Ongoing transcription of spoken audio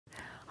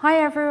Hi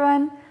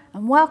everyone,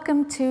 and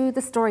welcome to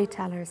the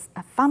Storytellers,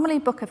 a family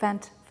book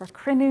event for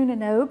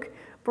Cruinniú,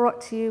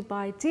 brought to you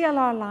by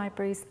Dlr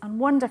Libraries and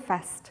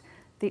Wonderfest,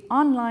 the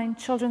online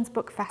children's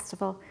book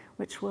festival,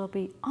 which will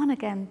be on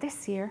again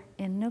this year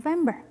in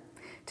November.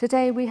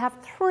 Today we have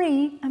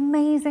three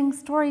amazing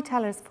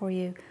storytellers for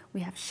you.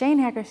 We have Shane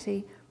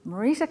Hegarty,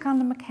 Marita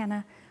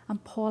Conlon-McKenna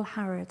and Paul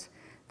Howard.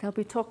 They'll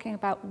be talking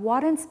about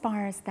what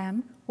inspires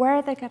them,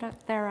 where they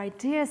get their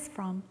ideas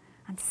from,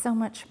 and so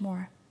much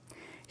more.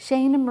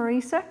 Shane and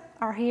Marita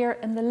are here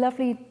in the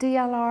lovely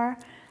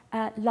Dlr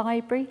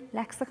Library,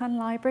 Lexicon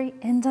Library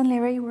in Dún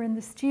Laoghaire. We're in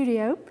the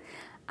studio.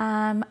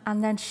 And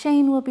then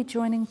Shane will be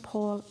joining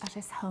Paul at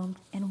his home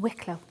in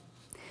Wicklow.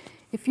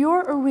 If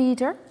you're a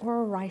reader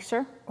or a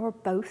writer or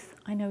both,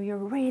 I know you're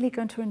really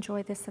going to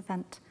enjoy this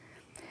event.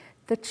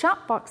 The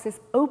chat box is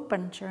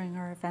open during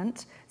our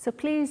event, so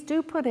please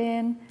do put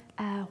in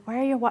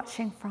where you're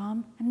watching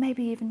from and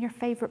maybe even your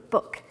favourite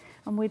book.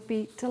 And we'd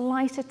be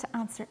delighted to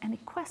answer any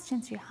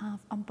questions you have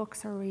on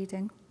books or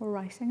reading or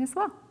writing as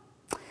well.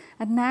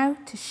 And now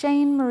to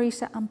Shane,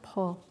 Marita and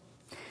Paul.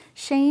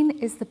 Shane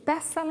is the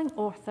best-selling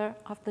author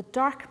of the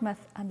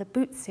Dartmouth and the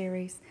Boot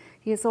series.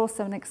 He is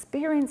also an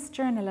experienced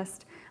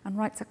journalist and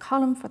writes a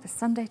column for the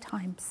Sunday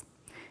Times.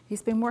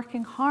 He's been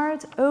working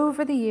hard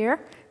over the year,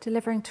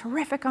 delivering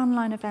terrific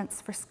online events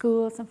for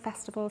schools and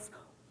festivals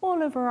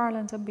all over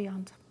Ireland and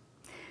beyond.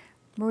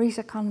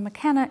 Marita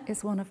Conlon-McKenna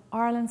is one of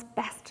Ireland's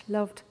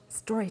best-loved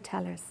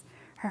storytellers.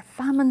 Her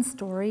famine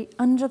story,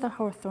 Under the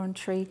Hawthorn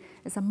Tree,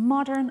 is a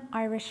modern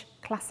Irish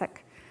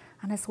classic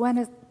and as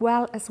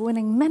well as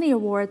winning many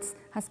awards,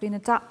 has been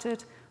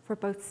adapted for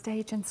both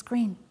stage and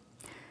screen.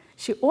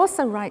 She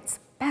also writes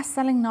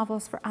best-selling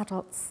novels for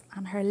adults,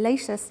 and her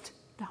latest,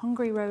 The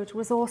Hungry Road,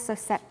 was also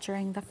set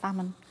during the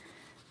famine.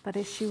 But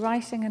is she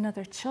writing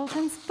another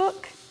children's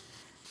book?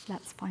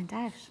 Let's find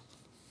out.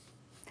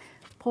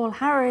 Paul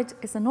Howard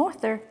is an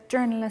author,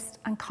 journalist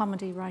and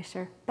comedy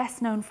writer,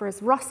 best known for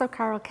his Ross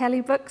O'Carroll Kelly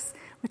books,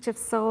 which have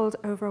sold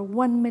over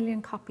 1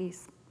 million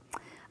copies.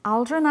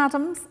 Aldrin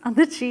Adams and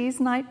the Cheese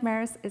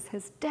Nightmares is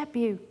his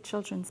debut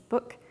children's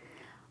book,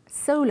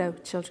 solo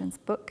children's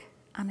book,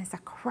 and is a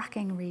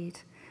cracking read.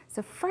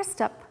 So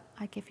first up,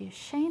 I give you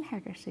Shane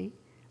Hegarty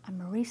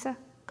and Marita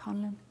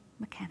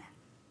Conlon-McKenna.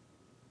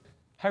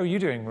 How are you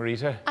doing,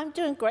 Marita? I'm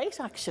doing great,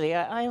 actually.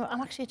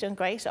 I'm actually doing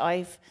great.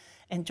 I've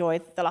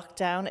enjoyed the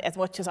lockdown as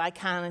much as I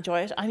can enjoy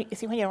it. You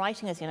see, when you're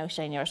writing, as you know,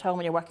 Shane, you're at home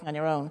and you're working on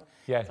your own.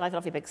 Yeah. So I have a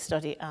lovely big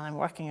study and I'm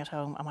working at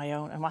home on my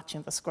own and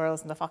watching the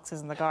squirrels and the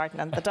foxes in the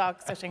garden and the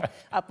dog sitting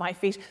at my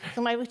feet.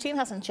 So my routine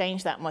hasn't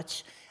changed that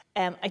much.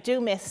 I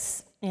do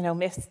miss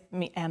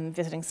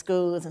visiting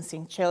schools and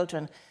seeing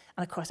children.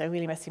 And of course, I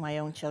really miss seeing my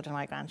own children,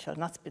 my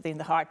grandchildren. That's been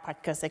the hard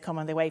part because they come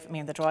and they wave at me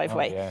in the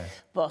driveway. Oh,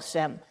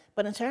 yeah.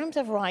 But in terms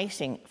of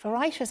writing, for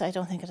writers, I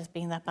don't think it has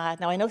been that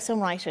bad. Now, I know some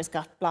writers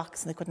got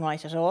blocks and they couldn't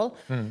write at all,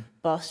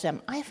 but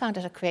I found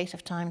it a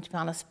creative time, to be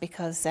honest,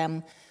 because,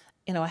 I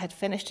had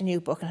finished a new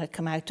book and had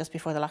come out just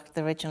before the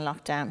original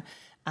lockdown,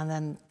 and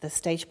then the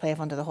stage play of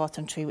Under the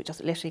Hawthorn Tree, which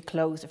just literally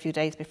closed a few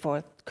days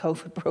before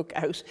COVID broke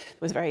out. I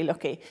was very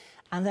lucky.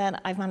 And then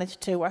I've managed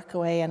to work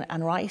away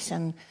and write,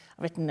 and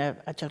I've written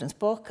a children's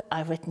book.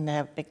 I've written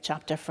a big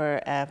chapter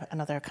for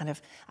another kind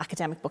of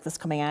academic book that's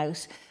coming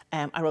out.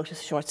 I wrote a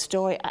short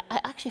story. I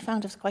actually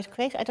found it quite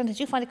creative. I don't know,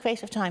 did you find a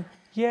creative time?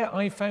 Yeah,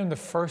 I found the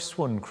first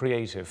one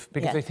creative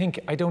because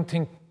I don't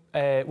think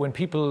when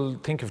people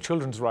think of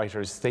children's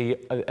writers,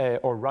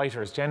 or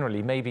writers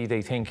generally, maybe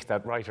they think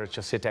that writers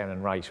just sit down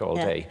and write all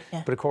day.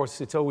 Yeah. But of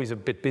course, it's always a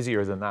bit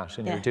busier than that,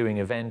 and you're doing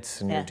events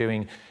and you're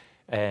doing.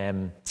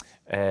 You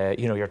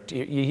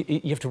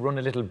have to run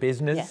a little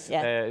business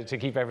to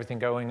keep everything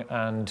going,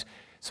 and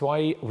so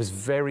I was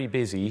very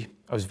busy.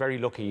 I was very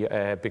lucky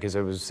because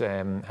I was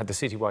had the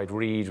citywide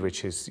read,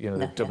 which is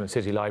the Dublin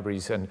City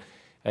Libraries, and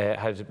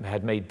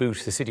had made Boot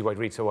the citywide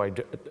read. So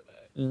I'd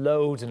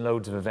loads and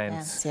loads of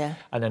events, and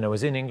then I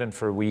was in England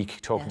for a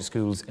week talking to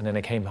schools, and then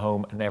I came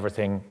home and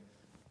everything,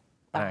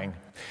 bang,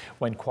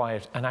 went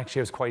quiet. And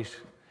actually,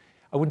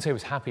 I wouldn't say I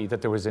was happy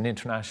that there was an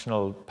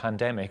international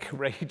pandemic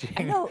raging,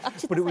 I know,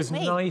 actually, but it was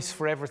nice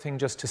for everything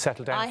just to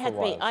settle down for a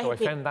while. I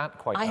found that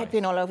quite nice. I had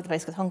been all over the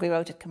place because Hungry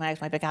Road had come out,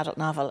 my big adult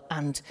novel,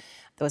 and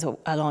there was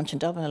a launch in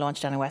Dublin, a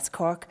launch down in West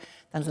Cork.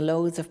 There was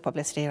loads of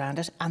publicity around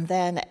it. And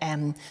then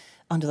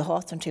Under the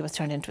Hawthorn Tree was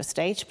turned into a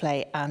stage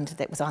play, and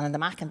it was on in the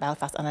Mac in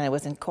Belfast, and then it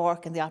was in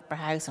Cork in the Opera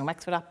House and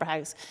Wexford Opera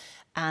House.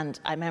 And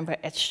I remember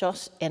it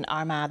shut in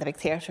Armagh, the big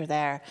theatre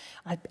there.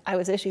 I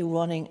was literally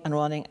running and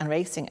running and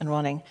racing and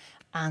running.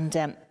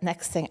 And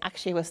next thing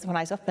actually was when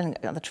I was up on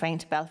the train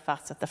to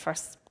Belfast that the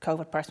first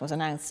COVID person was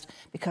announced,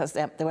 because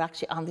they were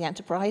actually on the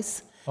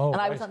Enterprise. Oh,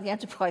 and I was on the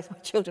Enterprise. My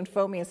children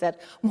phoned me and said,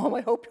 "Mum,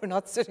 I hope you're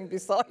not sitting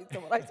beside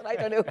someone." I said, "I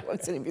don't know who I'm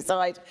sitting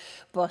beside."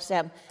 But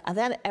and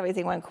then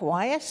everything went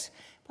quiet.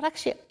 But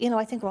actually,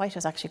 I think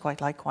writers actually quite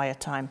like quiet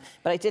time.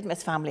 But I did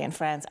miss family and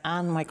friends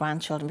and my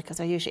grandchildren because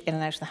they're usually in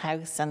and out of the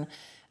house.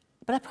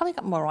 But I probably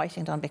got more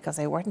writing done because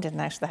I weren't in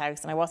and out of the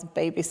house and I wasn't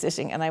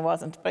babysitting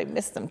but I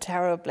missed them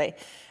terribly.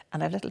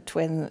 and I have little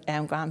twin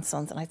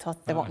grandsons, and I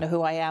thought they won't know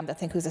who I am. They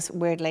think who's this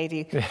weird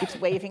lady who keeps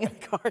waving in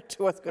the car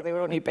to us because they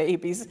were only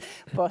babies.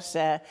 But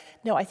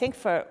no, I think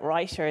for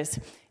writers,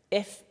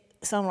 if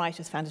some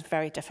writers found it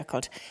very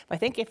difficult, but I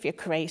think if you're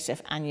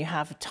creative and you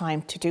have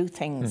time to do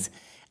things,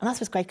 and that's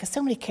what's great, because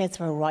so many kids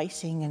were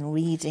writing and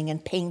reading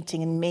and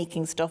painting and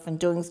making stuff and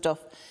doing stuff.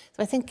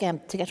 So I think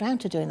to get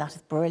around to doing that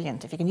is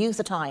brilliant, if you can use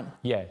the time.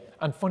 Yeah,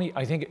 and funny,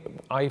 I think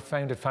I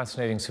found it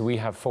fascinating. So we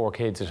have 4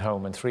 kids at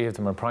home, and 3 of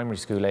them are primary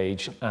school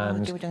age.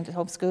 And you were doing the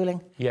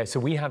homeschooling? Yeah, so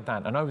we had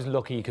that, and I was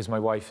lucky because my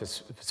wife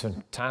is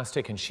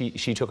fantastic, and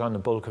she took on the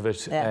bulk of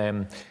it,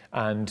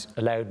 and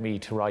allowed me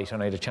to write,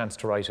 and I had a chance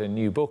to write a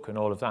new book and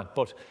all of that.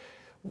 But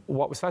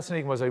what was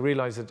fascinating was I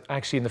realised that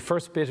actually in the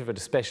first bit of it,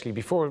 especially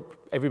before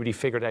everybody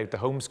figured out the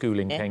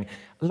homeschooling thing,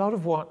 a lot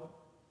of what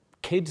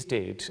kids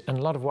did and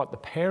a lot of what the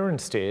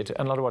parents did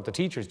and a lot of what the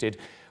teachers did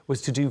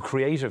was to do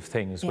creative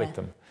things with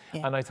them.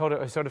 And I sort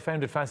of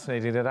found it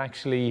fascinating that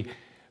actually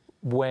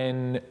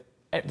when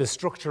the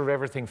structure of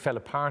everything fell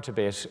apart a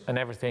bit and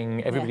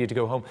everybody had to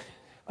go home,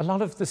 a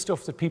lot of the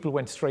stuff that people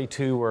went straight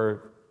to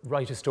were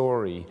write a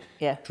story,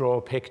 draw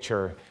a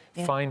picture,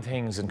 find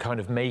things and kind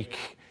of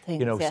make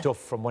stuff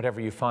from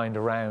whatever you find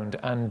around.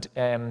 And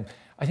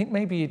I think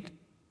maybe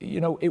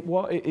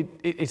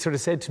it sort of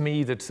said to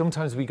me that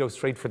sometimes we go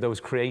straight for those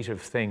creative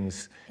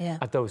things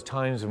at those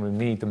times when we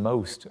need them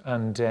most.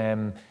 And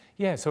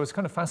so it's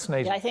kind of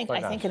fascinating. Yeah, I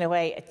think in a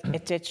way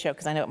it did show,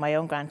 because I know my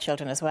own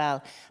grandchildren as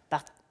well,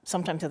 that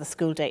sometimes the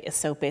school day is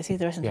so busy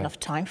there isn't enough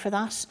time for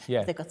that.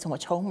 They've got so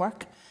much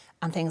homework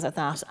and things like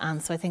that.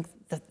 And so I think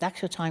the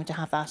actual time to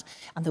have that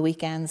and the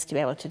weekends to be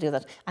able to do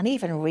that. And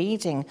even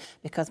reading,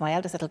 because my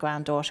eldest little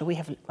granddaughter,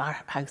 our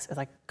house is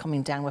like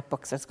coming down with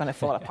books. It's going to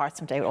fall apart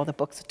someday with all the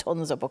books,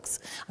 tons of books.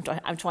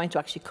 I'm trying to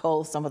actually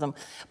cull some of them.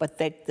 But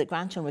the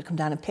grandchildren would come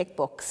down and pick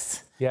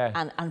books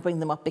and bring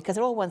them up, because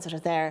they're all ones that are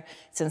there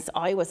since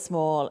I was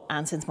small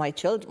and since my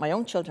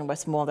own children were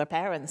small, their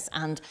parents.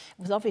 And it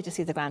was lovely to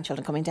see the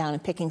grandchildren coming down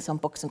and picking some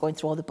books and going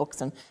through all the books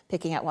and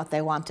picking out what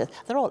they wanted.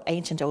 They're all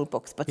ancient old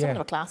books, but some of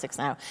them are classics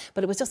now.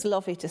 But it was just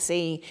lovely to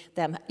see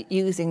them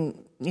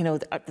using,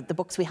 the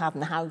books we have in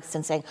the house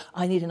and saying,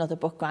 I need another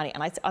book, Granny.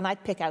 And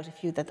I'd pick out a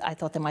few that I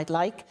thought they might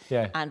like.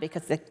 And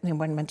because they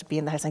weren't meant to be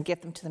in the house, and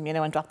give them to them,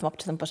 and drop them up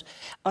to them. But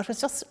it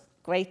was just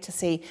great to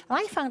see. And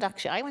I found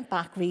actually, I went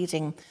back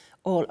reading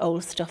all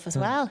old stuff as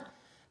well,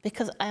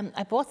 because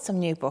I bought some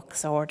new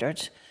books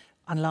ordered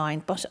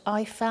online, but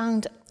I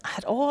found I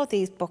had all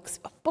these books,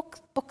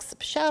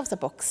 shelves of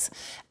books.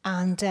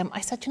 And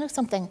I said,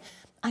 something,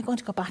 I'm going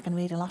to go back and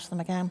read a lot of them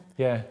again.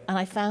 And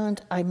I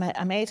found I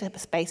made a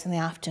space in the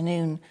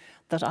afternoon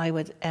that I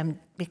would,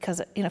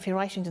 because, if you're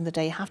writing in the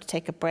day, you have to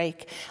take a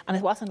break. And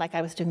it wasn't like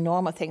I was doing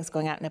normal things,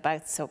 going out and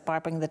about. So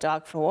bar bringing the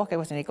dog for a walk, I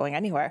wasn't really going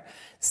anywhere.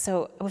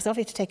 So it was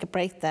lovely to take a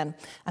break then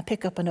and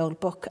pick up an old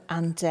book.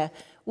 And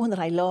one that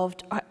I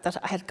loved, that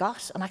I had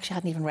got and actually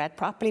hadn't even read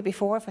properly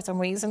before for some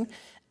reason.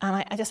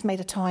 And I just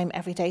made a time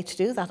every day to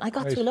do that. I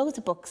got through loads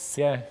of books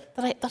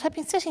that had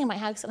been sitting in my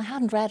house and I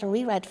hadn't read or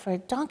reread for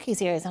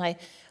donkey's years. And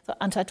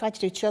I tried to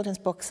do children's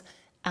books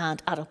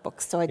and adult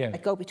books. So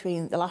I'd go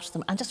between the lot of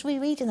them and just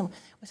rereading them,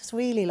 which is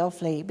really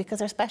lovely because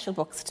they're special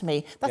books to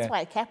me. That's why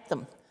I kept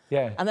them.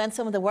 And then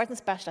some of them weren't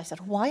special. I said,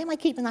 why am I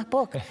keeping that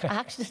book? I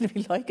actually didn't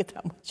really like it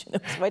that much.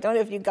 So I don't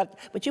know if you got,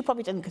 but you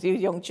probably didn't because you were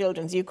young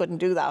children, so you couldn't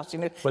do that.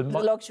 Well,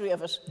 the luxury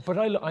of it. But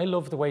I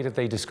love the way that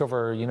they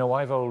discover. The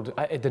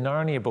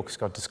Narnia books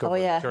got discovered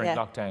during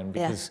lockdown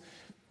because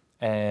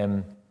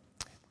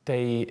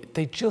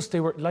they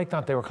were like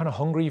that. They were kind of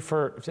hungry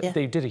for.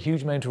 They did a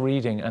huge amount of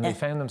reading, and they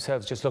found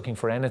themselves just looking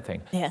for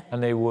anything.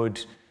 And they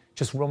would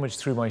just rummage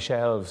through my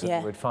shelves and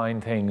they would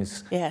find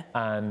things.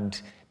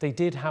 And they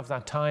did have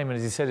that time, and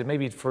as you said,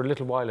 maybe for a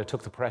little while it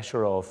took the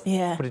pressure off.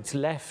 But it's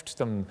left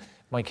them.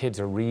 My kids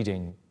are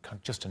reading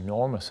just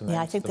enormous amounts.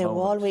 I think they're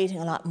all reading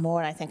a lot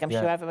more. And I'm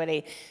sure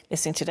everybody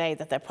listening today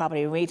that they're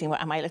probably reading.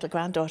 And my little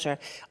granddaughter,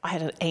 I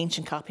had an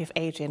ancient copy of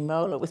Adrian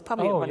Mole. It was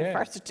probably one of the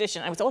first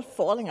edition. It was all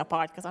falling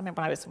apart because I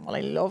remember when I was small,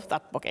 I loved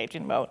that book,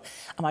 Adrian Mole.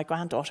 And my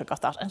granddaughter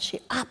got that, and she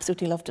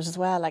absolutely loved it as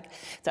well.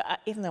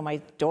 Even though my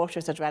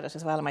daughters had read it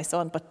as well, and my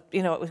son, but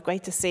it was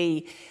great to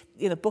see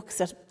books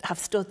that have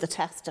stood the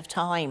test of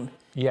time.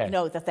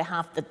 That they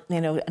have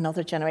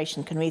another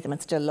generation can read them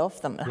and still love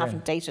them and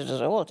haven't dated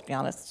at all, to be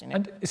honest.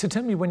 And so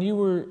tell me, when you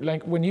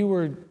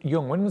were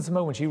young, when was the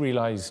moment you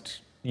realised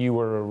you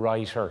were a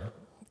writer?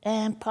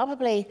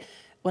 Probably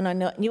when I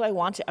knew I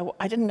wanted.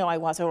 I didn't know I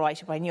was a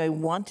writer, but I knew I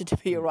wanted to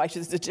be a writer.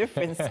 There's a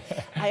difference.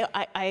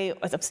 I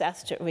was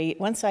obsessed to read.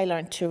 Once I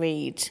learned to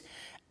read,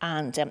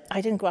 and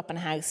I didn't grow up in a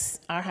house.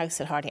 Our house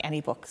had hardly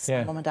any books.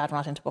 My mum and dad were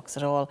not into books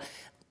at all.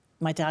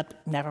 My dad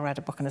never read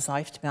a book in his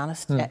life, to be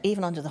honest.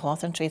 Even Under the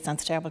Hawthorn Tree, it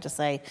sounds terrible to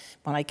say,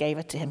 when I gave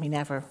it to him, he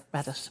never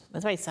read it. It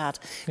was very sad.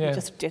 He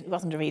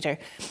wasn't a reader.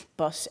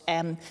 But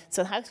so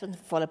the house wasn't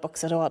full of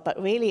books at all.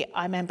 But really,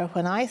 I remember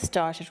when I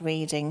started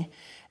reading,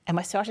 And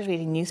I started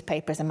reading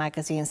newspapers and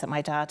magazines that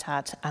my dad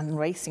had, and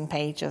racing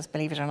pages,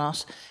 believe it or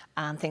not,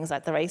 and things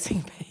like the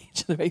racing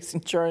page, the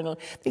racing journal,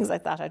 things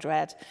like that I'd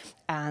read.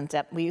 And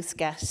we used to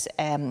get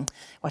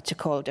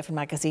different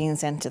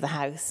magazines into the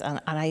house, and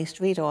I used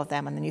to read all of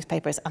them in the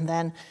newspapers. And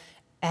then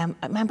I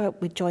remember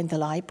we joined the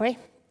library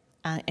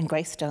in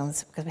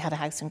Greystones, because we had a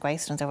house in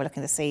Greystones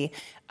overlooking the sea.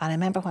 And I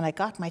remember when I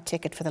got my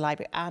ticket for the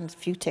library and a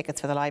few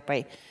tickets for the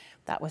library,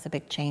 that was a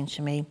big change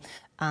for me.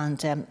 And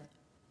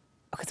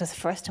because it was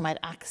the first time I had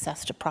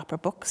access to proper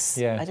books.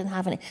 Yeah. I didn't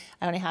have any.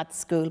 I only had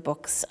school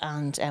books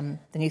and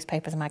the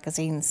newspapers and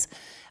magazines.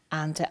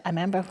 And I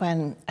remember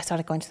when I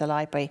started going to the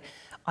library,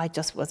 I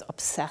just was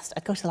obsessed.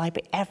 I'd go to the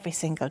library every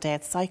single day.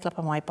 I'd cycle up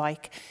on my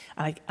bike,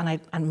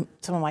 and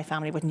some of my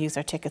family wouldn't use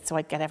their tickets, so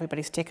I'd get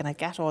everybody's ticket, and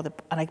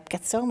I'd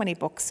get so many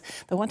books.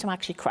 But one time I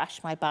actually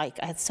crashed my bike.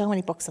 I had so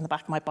many books on the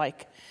back of my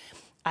bike.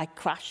 I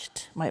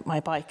crashed my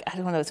bike. I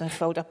had one of those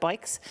fold-up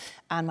bikes,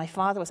 and my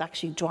father was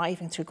actually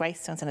driving through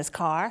Greystones in his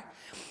car,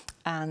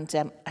 and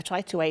I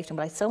tried to wave him,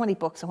 but I had so many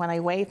books, and when I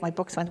waved, my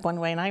books went one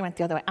way and I went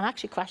the other way, and I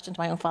actually crashed into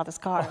my own father's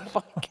car on the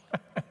bike.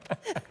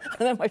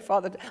 And then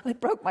I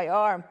broke my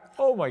arm.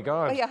 Oh my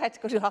God. Oh yeah, I had to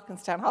go to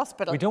Hawkinstown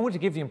Hospital. We don't want to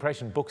give the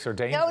impression books are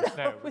dangerous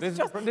now.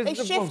 They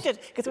shifted,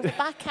 because it was a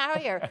back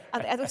carrier,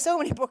 and there were so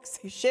many books,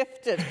 they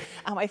shifted.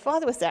 And my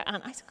father was there,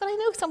 and I said, God, I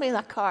know somebody in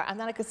that car. And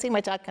then I could see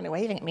my dad kind of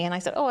waving at me, and I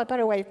said, oh, I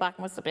better wave back,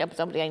 must be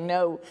somebody I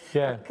know.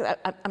 Yeah.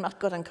 I'm not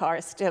good on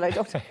cars still, I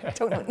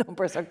don't know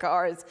numbers or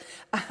cars.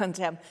 And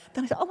then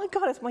I said, oh my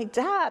God, it's my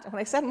dad. And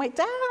when I said, my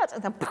dad,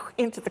 and then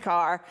into the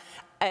car.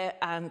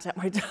 And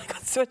my dad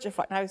got such a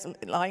fight. And I was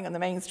lying on the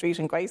main street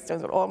in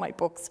Greystones with all my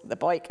books, the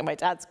bike, and my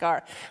dad's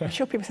car. I'm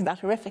sure people think that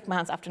horrific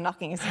man's after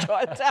knocking his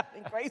child down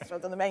in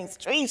Greystones on the main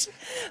street.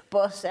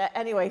 But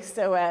anyway,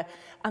 so,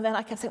 and then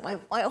I kept saying,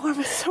 my arm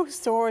was so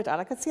sore, Dad.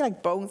 I could see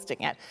like bones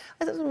sticking out.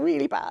 I said, it was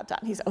really bad, Dad.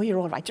 And he said, oh, you're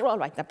all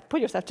right. Now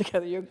put yourself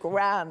together. You're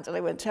grand. And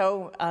I went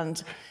home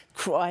and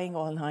crying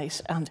all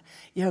night, and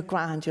you're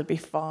grand, you'll be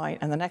fine.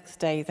 And the next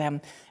day then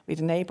we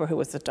had a neighbour who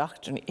was a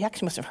doctor, and he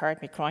actually must have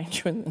heard me crying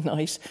during the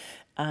night,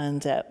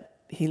 and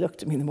he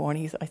looked at me in the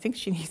morning. He said, I think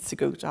she needs to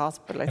go to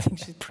hospital. I think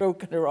she's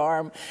broken her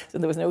arm. So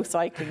there was no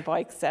cycling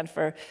bikes then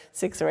for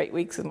 6 or 8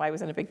 weeks, and I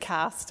was in a big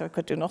cast, so I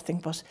could do nothing.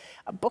 But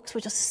books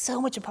were just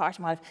so much a part of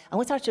my life. And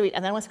we started to read,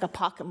 and then once I got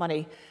pocket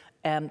money,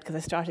 because I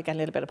started getting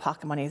a little bit of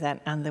pocket money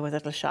then, and there was a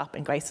little shop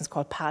in Greystones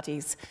called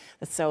Paddy's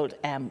that sold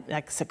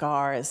like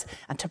cigars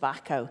and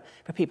tobacco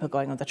for people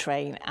going on the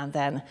train, and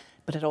then,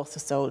 but it also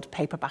sold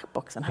paperback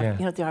books, and had,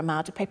 you know, the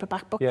Armada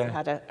paperback books. It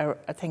had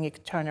a thing you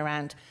could turn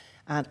around,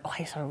 and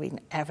I started reading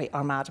every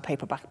Armada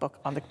paperback book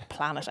on the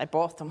planet. I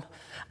bought them,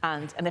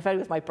 and if it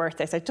was my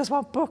birthday, I said, I just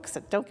want books.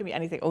 Don't give me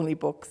anything, only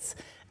books.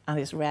 And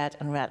I just read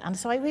and read, and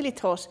so I really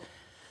thought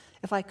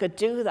if I could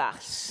do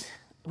that,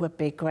 would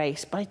be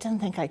great, but I didn't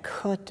think I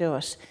could do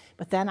it.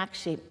 But then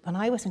actually, when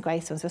I was in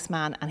Greystones, this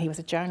man, and he was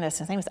a journalist,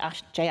 his name was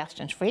J.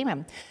 Ashton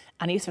Freeman,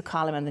 and he used to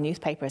column in the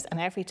newspapers, and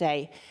every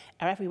day,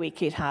 or every week,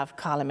 he'd have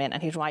column in,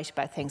 and he'd write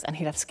about things, and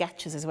he'd have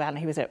sketches as well, and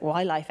he was a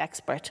wildlife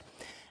expert.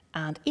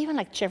 And even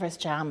like Chivers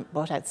Jam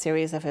brought out a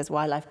series of his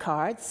wildlife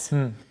cards. He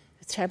was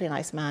a terribly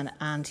nice man,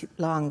 and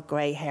long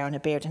grey hair and a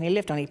beard, and he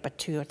lived only about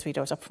 2 or 3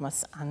 doors up from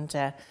us, and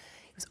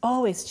he was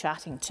always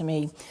chatting to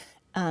me.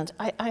 And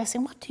I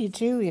said, what do you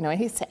do? You know, and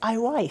he'd say, I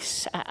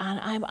write,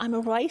 and I'm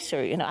a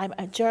writer, you know, I'm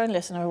a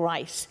journalist and I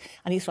write.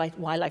 And he used to write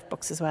wildlife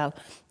books as well.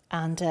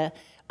 And I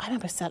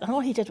remember and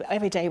all he did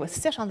every day was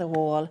sit on the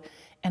wall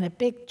in a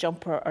big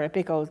jumper or a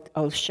big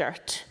old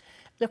shirt,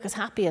 look as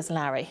happy as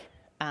Larry,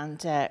 and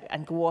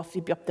go off,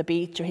 he'd be up the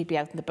beach or he'd be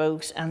out in the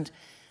boat. And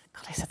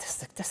God, I said,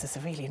 this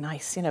is really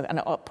nice, you know,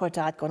 and poor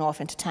Dad going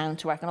off into town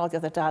to work, and all the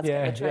other dads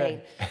getting a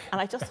train. Yeah.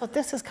 And I just thought,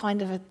 this is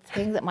kind of a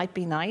thing that might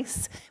be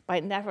nice, but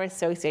I never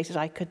associated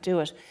I could do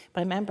it.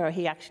 But I remember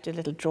he actually did a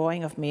little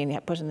drawing of me, and he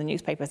put it in the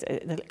newspapers,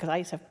 because I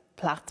used to have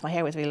plaits, my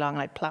hair was really long, and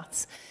I had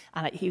plaits,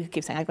 and he would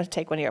keep saying, I'm going to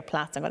take one of your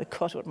plaits, I'm going to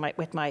cut it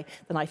with the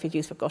knife he'd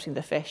use for gutting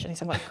the fish, and he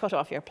said, I'm going to cut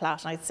off your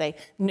plait, and I'd say,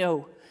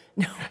 no,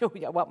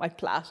 I want my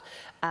plait.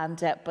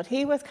 And but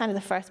he was kind of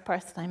the first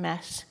person I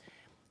met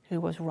who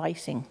was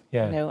writing,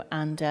 you know,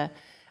 and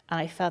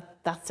I felt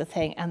that's the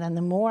thing. And then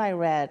the more I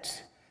read,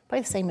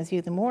 probably the same as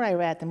you, the more I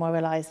read, the more I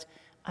realised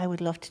I would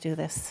love to do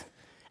this.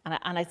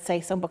 And I'd say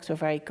some books were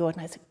very good,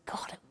 and I said,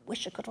 God, I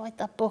wish I could write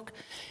that book.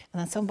 And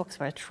then some books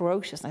were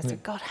atrocious, and I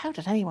said, God, how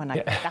did anyone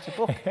write that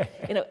book?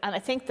 You know, and I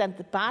think then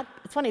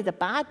it's funny, the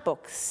bad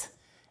books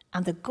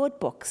and the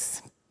good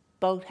books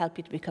both help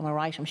you to become a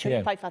writer. I'm sure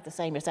you probably felt the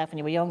same yourself when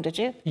you were young, did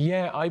you?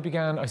 Yeah, I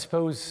began, I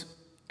suppose.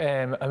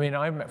 I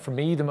mean, for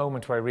me, the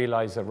moment where I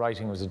realised that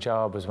writing was a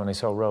job was when I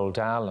saw Roald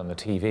Dahl on the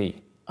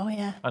TV. Oh,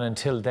 yeah. And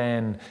until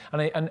then,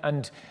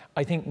 and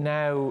I think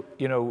now,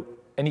 you know,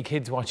 any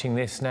kids watching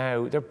this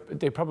now,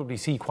 they probably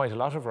see quite a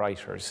lot of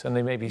writers, and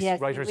they maybe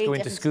writers go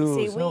into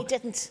schools. See, we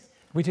didn't.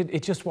 We did.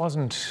 It just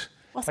wasn't.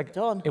 Wasn't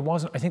done. It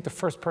wasn't. I think the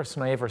first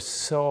person I ever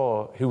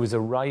saw who was a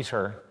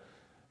writer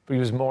But he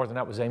was more than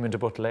that, was Eamon de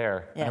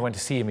Dlr. And I went to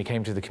see him. He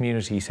came to the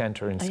community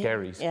centre in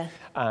Skerries.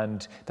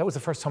 And that was the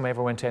first time I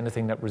ever went to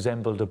anything that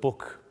resembled a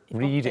book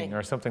reading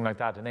or something like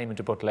that. And Eamon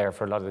de Dlr,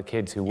 for a lot of the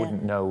kids who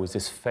wouldn't know, was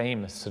this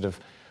famous sort of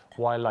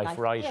wildlife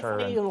writer.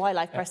 Yeah, a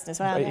wildlife person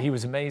as well. He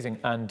was amazing.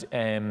 And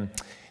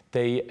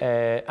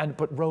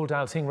but Roald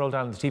Dahl, seeing Roald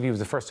Dahl on the TV was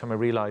the first time I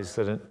realised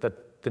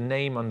that the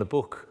name on the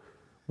book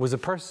was a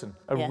person,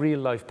 a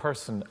real life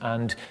person.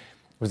 And it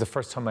was the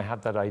first time I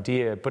had that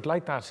idea. But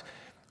like that,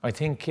 I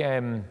think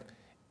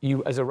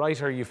you, as a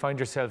writer, you find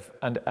yourself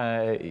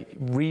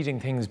reading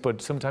things,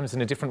 but sometimes in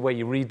a different way.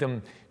 You read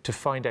them to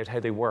find out how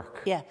they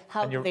work. Yeah,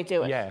 how do they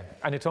do it? Yeah,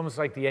 and it's almost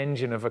like the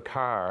engine of a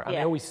car. And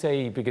I always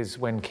say, because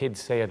when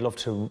kids say, I'd love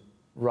to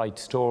write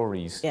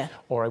stories,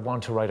 or I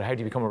want to write, how do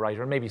you become a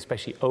writer? And maybe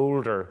especially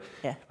older,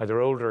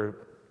 either older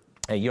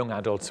young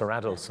adults or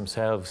adults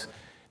themselves,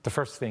 the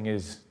first thing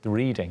is the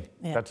reading.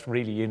 That's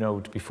really, you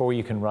know, before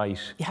you can write,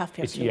 you have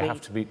to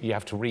read. You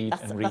have to read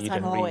and read and read. That's what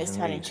I'm always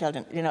telling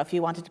children. You know, if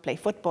you wanted to play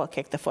football,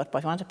 kick the football.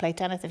 If you want to play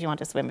tennis, if you want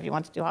to swim, if you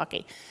want to do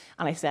hockey.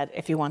 And I said,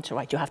 if you want to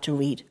write, you have to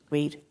read,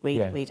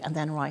 and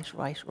then write.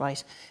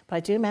 But I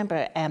do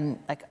remember,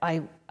 like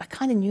I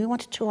kind of knew I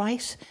wanted to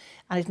write,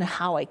 and I didn't know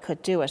how I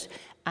could do it.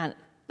 And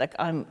like,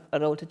 I'm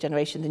an older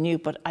generation than you,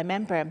 but I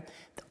remember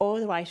all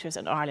the writers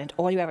in Ireland,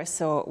 all you ever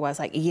saw was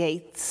like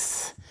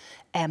Yeats,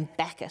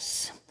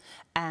 Beckett,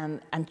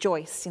 and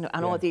Joyce, you know,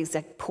 and all these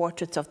like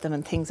portraits of them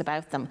and things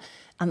about them.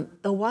 And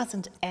there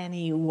wasn't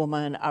any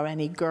woman or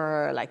any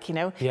girl, like, you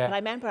know. But I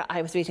remember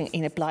I was reading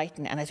Enid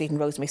Blyton and I was reading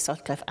Rosemary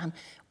Sutcliffe, and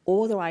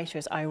all the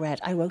writers I read,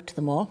 I wrote to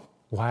them all.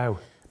 Wow.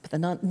 But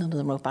none of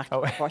them wrote back to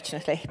me,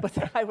 unfortunately.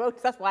 But I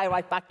wrote, that's why I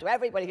write back to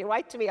everybody. If you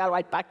write to me, I'll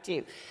write back to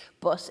you.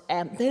 But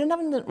none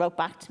of them wrote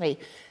back to me.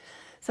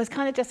 So I was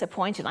kind of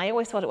disappointed. I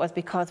always thought it was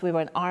because we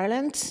were in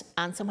Ireland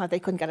and somehow they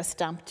couldn't get a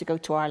stamp to go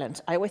to Ireland.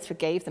 I always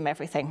forgave them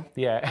everything.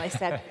 And I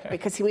said,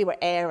 because we were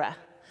ERA.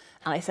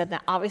 And I said,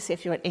 now, obviously,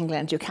 if you're in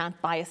England, you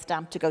can't buy a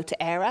stamp to go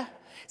to ERA.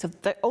 So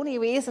the only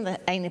reason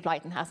that Enid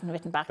Blyton hasn't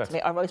written back to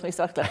me, or Rosemary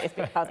Sutcliffe, is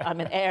because I'm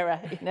in ERA,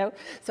 you know.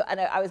 So and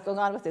I was going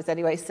on with this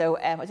anyway, so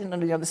I didn't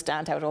really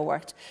understand how it all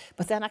worked.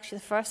 But then actually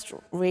the first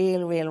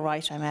real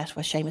writer I met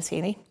was Seamus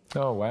Heaney.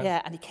 Oh, wow.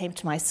 Yeah, and he came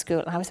to my school,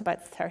 and I was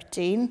about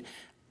 13,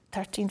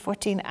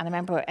 14, and I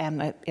remember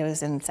I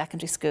was in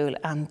secondary school,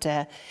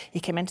 and he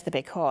came into the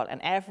big hall, and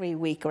every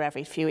week or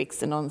every few weeks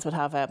the nuns would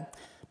have a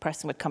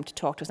person would come to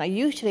talk to us. Now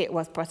usually it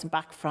was a person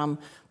back from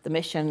the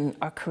mission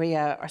or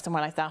Korea or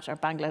somewhere like that, or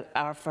Bangladesh,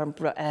 or from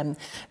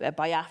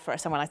Biafra or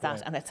somewhere like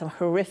that, and it's some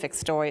horrific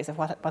stories of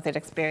what they'd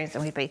experienced,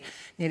 and we'd be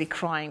nearly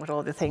crying with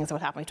all the things that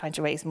would happen, trying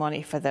to raise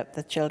money for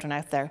the children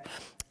out there.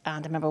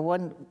 And I remember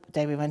one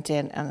day we went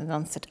in and the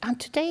nun said, and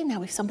today now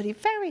we've somebody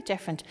very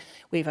different.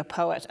 We've a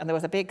poet. And there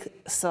was a big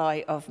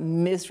sigh of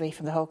misery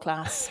from the whole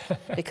class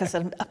because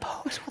a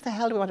poet, what the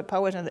hell do we want a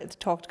poet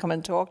to come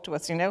and talk to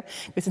us, you know?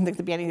 We didn't think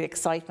there'd be any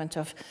excitement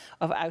of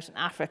out in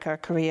Africa or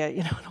Korea,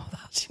 you know, and all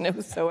that, you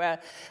know. So,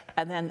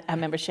 and then I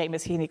remember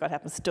Seamus Heaney got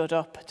up and stood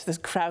up to this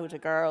crowd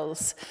of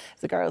girls,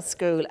 the girls'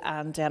 school,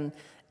 and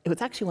it was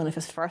actually one of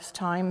his first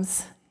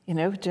times, you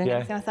know, doing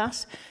anything like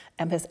that.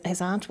 His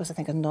aunt was, I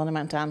think, a nun, a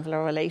Mount Anvil,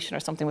 or relation or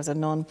something, was a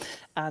nun.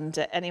 And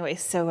anyway,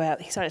 so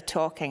he started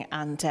talking,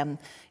 and he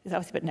was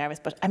obviously a bit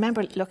nervous. But I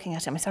remember looking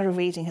at him. I started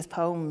reading his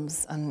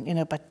poems, and, you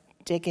know, about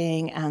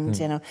digging and,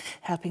 you know,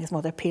 helping his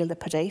mother peel the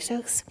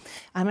potatoes.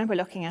 I remember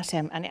looking at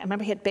him, and I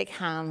remember he had big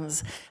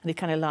hands, and he had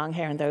kind of long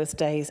hair in those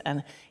days.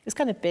 And he was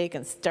kind of big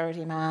and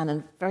sturdy man,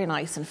 and very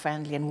nice and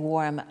friendly and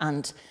warm.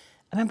 And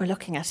I remember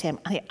looking at him,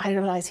 and I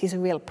realised he's a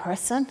real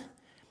person,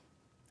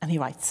 and he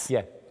writes.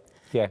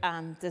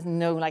 And there's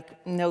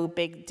no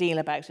big deal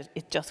about it.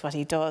 It's just what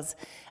he does.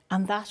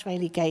 And that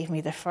really gave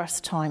me the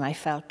first time I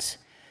felt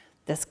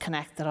this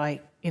connect that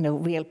you know,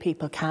 real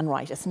people can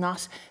write. It's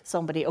not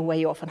somebody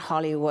away off in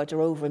Hollywood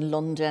or over in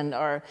London,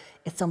 or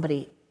it's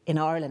somebody in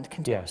Ireland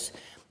can do it.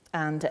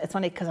 And it's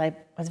funny because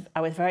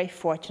I was very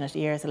fortunate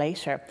years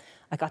later.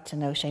 I got to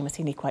know Seamus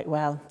Heaney quite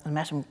well. I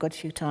met him a good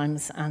few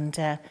times, and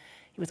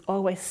he was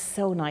always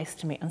so nice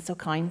to me and so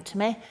kind to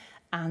me.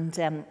 And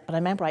but I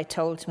remember I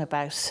told him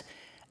about.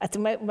 It's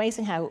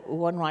amazing how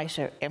one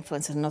writer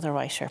influences another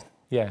writer.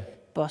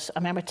 But I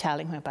remember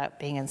telling him about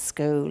being in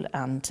school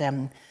and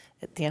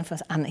the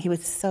influence, and he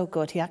was so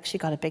good. He actually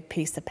got a big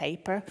piece of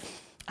paper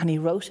and he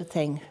wrote a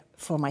thing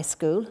for my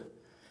school,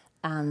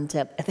 and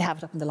they have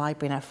it up in the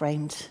library now,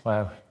 framed.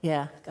 Wow.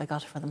 Yeah, I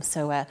got it for them.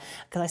 So,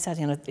 because I said,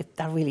 you know,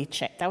 that really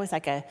checked. That was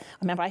like I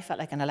remember I felt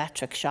like an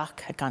electric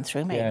shock had gone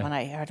through me when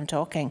I heard him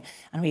talking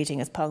and reading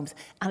his poems.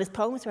 And his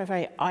poems were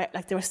very,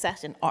 like they were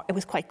set in, it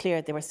was quite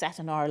clear they were set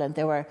in Ireland.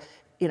 They were,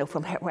 you know,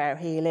 from where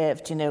he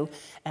lived, you know,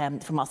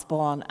 from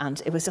Osborne,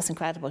 and it was just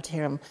incredible to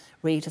hear him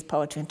read his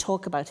poetry and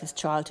talk about his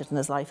childhood and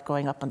his life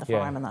growing up on the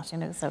farm and that, you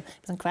know, so it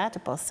was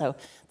incredible. So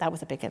that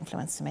was a big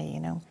influence to me, you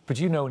know. But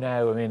you know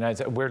now, I mean,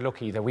 we're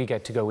lucky that we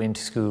get to go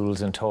into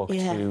schools and talk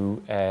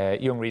to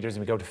young readers,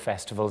 and we go to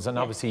festivals, and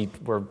obviously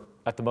we're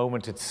at the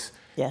moment it's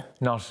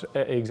not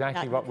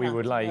exactly what we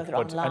would like, but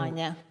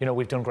online, you know,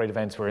 we've done great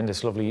events. We're in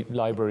this lovely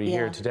library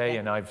here today,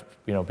 and I've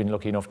been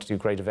lucky enough to do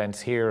great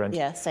events here.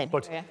 And same.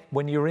 But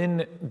when you're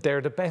in,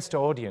 they're the best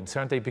audience,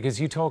 aren't they? Because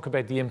you talk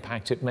about the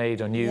impact it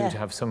made on you to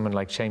have someone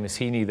like Seamus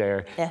Heaney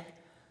there.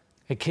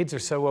 The kids are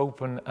so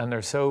open, and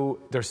they're so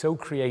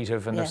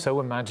creative, and they're so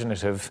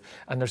imaginative,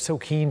 and they're so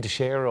keen to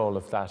share all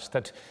of that.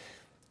 That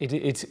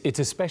it's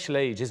a special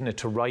age, isn't it,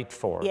 to write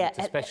for? Yeah, it's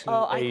a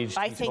special age.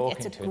 I think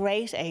it's a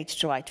great age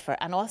to write for,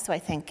 and also I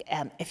think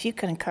if you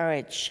can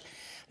encourage,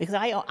 because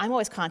I'm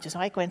always conscious.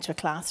 I go into a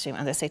classroom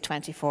and there's say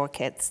 24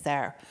 kids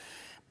there.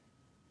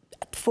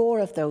 4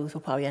 of those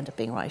will probably end up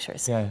being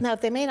writers. Now,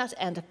 they may not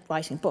end up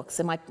writing books.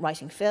 They might be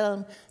writing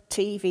film,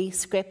 TV,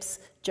 scripts,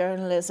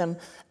 journalism,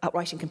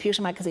 writing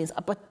computer magazines.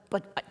 But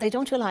they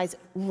don't realise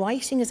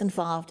writing is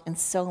involved in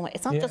so much.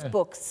 It's not just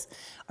books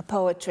or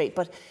poetry,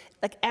 but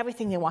like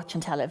everything they watch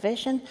on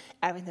television,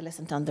 everything they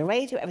listen to on the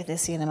radio, everything they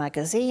see in a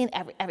magazine,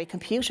 every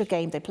computer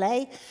game they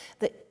play.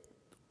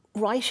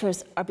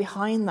 Writers are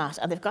behind that,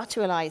 and they've got to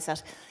realise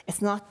that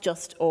it's not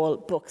just all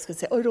books. Because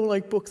they say, I don't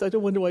like books, I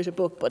don't want to write a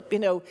book. But, you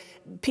know,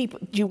 people,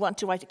 do you want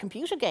to write a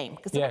computer game?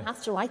 Because someone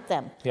has to write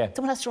them.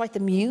 Someone has to write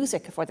the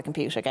music for the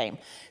computer game.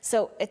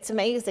 So it's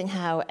amazing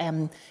how,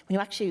 when you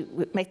actually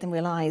make them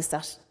realise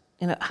that,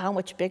 you know, how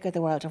much bigger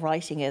the world of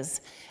writing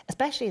is,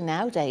 especially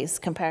nowadays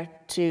compared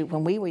to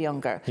when we were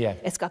younger.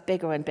 It's got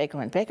bigger and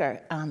bigger and bigger.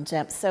 And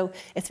so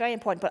it's very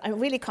important. But I'm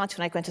really conscious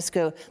when I go into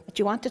school that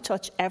you want to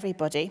touch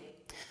everybody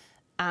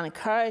and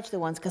encourage the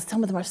ones, because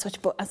some of them are such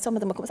books, and some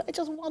of them will come and say, I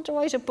just want to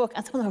write a book,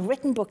 and some of them have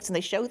written books and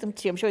they show them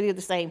to you. I'm sure you're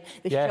the same.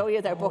 They show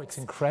you their books. It's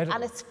incredible.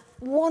 And it's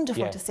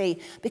wonderful to see,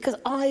 because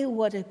I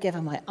would have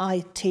given my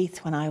eye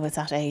teeth when I was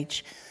that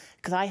age,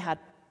 because I had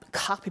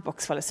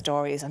copybooks full of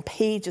stories and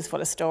pages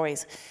full of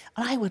stories,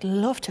 and I would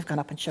love to have gone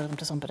up and showed them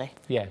to somebody.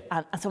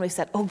 And somebody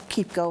said, oh,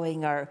 keep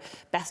going, or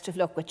best of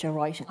luck with your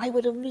writing. I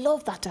would have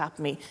loved that to happen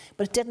to me,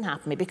 but it didn't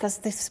happen to me because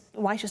this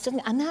writers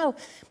didn't. And now,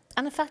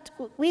 and in fact,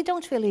 we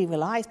don't really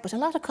realise, but in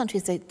a lot of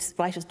countries,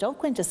 writers don't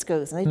go into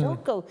schools, and they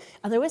don't go,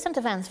 and there isn't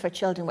events for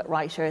children with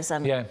writers,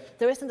 and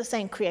there isn't the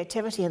same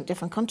creativity in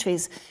different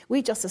countries.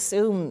 We just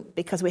assume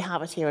because we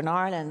have it here in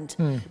Ireland,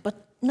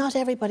 but not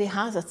everybody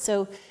has it.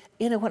 So,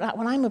 you know,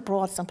 when I'm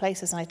abroad some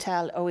places and I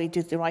tell, oh, we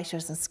do the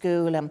writers in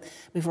school, and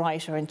we've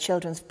writer in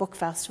children's book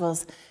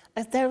festivals,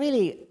 they're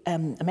really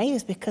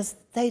amazed because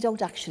they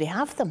don't actually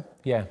have them.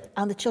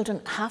 And the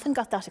children haven't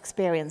got that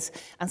experience.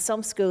 And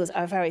some schools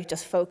are very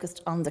just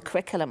focused on the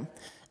curriculum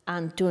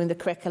and doing the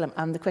curriculum,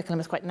 and the curriculum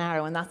is quite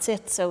narrow, and that's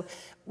it. So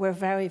we're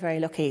very, very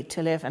lucky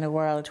to live in a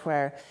world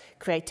where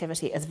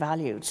creativity is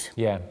valued.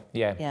 And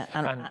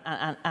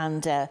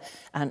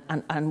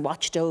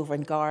watched over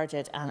and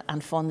guarded,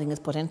 and funding is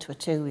put into it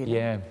too. You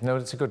know? No,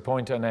 that's a good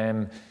point.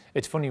 And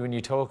it's funny when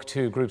you talk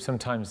to groups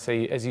sometimes,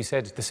 say, as you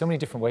said, there's so many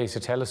different ways to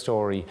tell a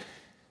story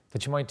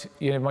that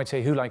you might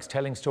say, who likes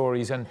telling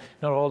stories? And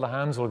not all the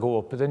hands will go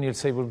up, but then you'll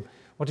say, well,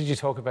 what did you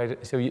talk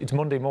about? So it's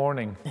Monday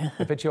morning.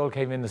 I bet you all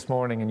came in this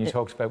morning and you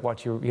talked about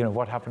what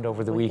what happened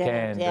over the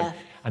weekend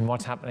and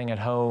what's happening at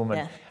home,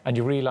 and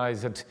you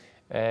realise that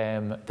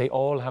they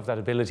all have that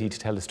ability to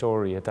tell a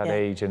story at that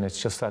age, and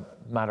it's just that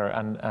matter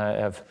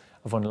of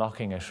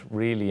unlocking it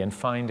really, and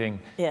finding,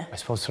 I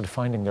suppose, sort of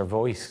finding their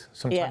voice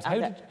sometimes.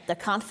 The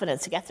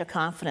confidence, to get their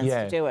confidence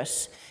to do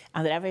it,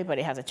 and that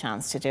everybody has a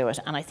chance to do it.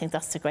 And I think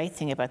that's the great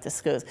thing about the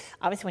schools.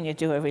 Obviously, when you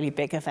do a really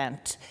big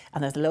event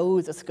and there's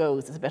loads of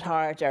schools, it's a bit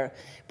harder.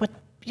 But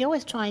you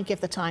always try and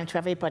give the time to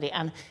everybody.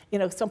 And, you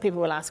know, some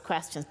people will ask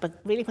questions, but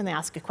really when they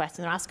ask a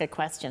question, they're asking a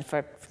question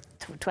for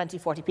 20,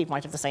 40 people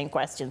might have the same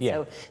question.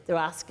 So they're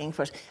asking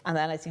for it. And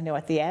then, as you know,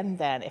 at the end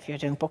then, if you're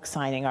doing book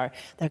signing or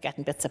they're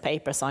getting bits of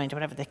paper signed or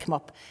whatever, they come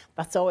up.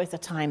 That's always the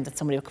time that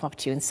somebody will come up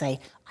to you and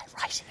say, I'm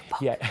writing a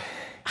book.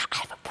 I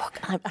have a book.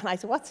 And I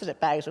said, what's it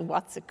about and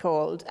what's it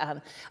called?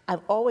 And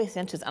I'm always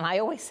interested. And I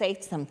always say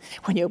to them,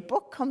 when your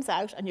book comes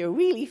out and you're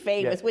really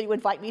famous, will you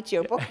invite me to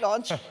your book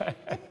launch?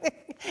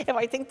 If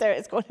I think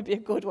it's going to be a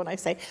good one, I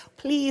say,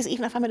 please,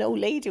 even if I'm an old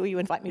lady, will you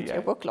invite me to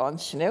your book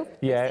launch? You know?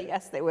 Say,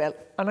 yes, they will.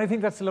 And I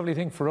think that's the lovely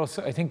thing for us.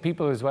 I think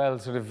people as well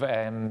sort of,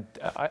 I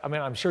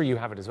mean, I'm sure you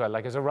have it as well.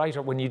 Like as a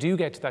writer, when you do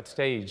get to that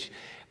stage,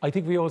 I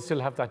think we all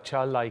still have that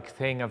childlike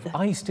thing of,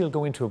 I still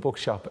go into a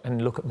bookshop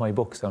and look at my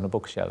books on a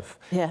bookshelf.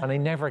 And I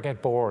never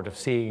get bored of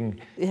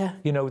seeing,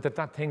 you know,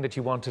 that thing that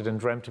you wanted and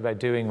dreamt about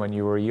doing when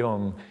you were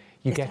young,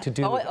 you get to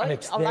do it, and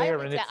it's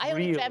there, and it's real. I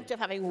only dreamt of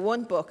having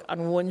one book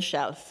on one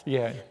shelf.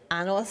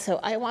 And also,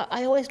 I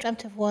always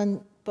dreamt of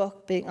one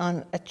book being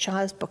on a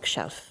child's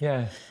bookshelf.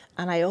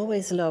 And I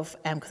always love,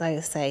 because I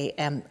always say,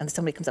 and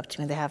somebody comes up to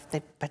me and they have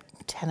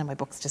 10 of my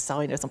books to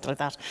sign or something like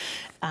that,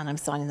 and I'm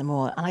signing them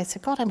all. And I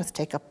said, God, I must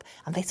take up.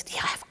 And they said,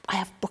 yeah, I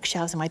have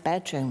bookshelves in my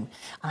bedroom,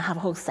 and I have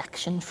a whole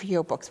section for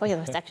your books. Well, you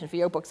have a section for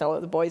your books,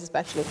 all the boys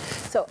especially.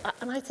 So,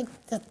 and I think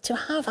that to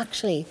have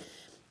actually,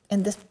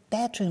 in the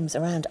bedrooms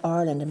around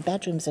Ireland and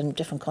bedrooms in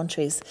different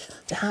countries,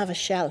 to have a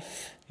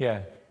shelf,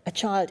 a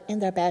child in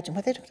their bedroom,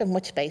 where they don't have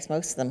much space,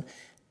 most of them,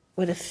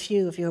 with a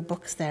few of your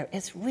books there,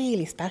 it's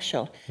really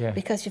special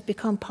because you've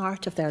become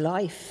part of their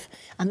life.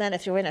 And then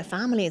if you're in a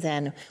family,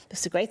 then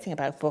that's the great thing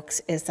about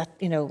books is that,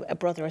 you know, a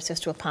brother or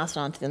sister will pass it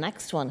on to the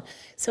next one.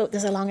 So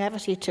there's a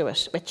longevity to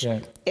it, which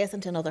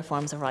isn't in other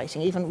forms of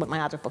writing. Even with my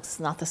adult books, it's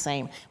not the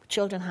same.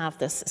 Children have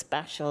this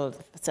special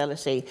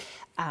facility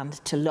and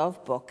to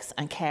love books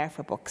and care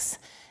for books.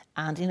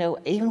 And, you know,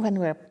 even when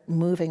we're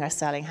moving or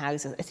selling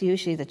houses, it's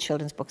usually the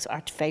children's books,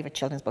 our favourite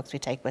children's books we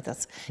take with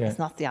us. It's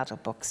not the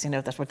adult books, you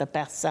know, that were the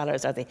best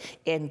sellers or the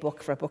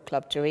in-book for a book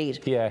club to read.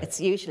 It's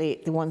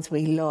usually the ones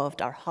we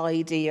loved, our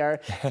Heidi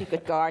or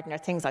Secret Garden or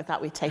things like that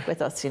we take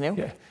with us, you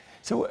know.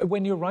 So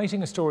when you're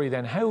writing a story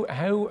then,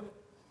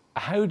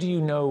 how do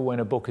you know when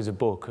a book is a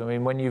book? I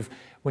mean, when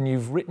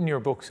you've written your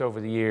books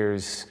over the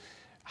years,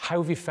 how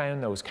have you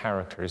found those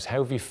characters?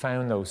 How have you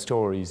found those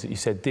stories that you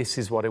said, this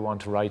is what I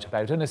want to write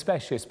about? And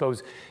especially, I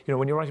suppose, you know,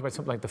 when you're writing about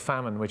something like the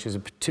famine, which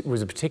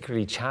was a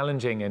particularly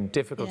challenging and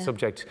difficult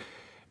subject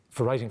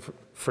for writing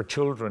for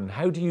children,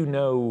 how do you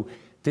know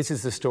this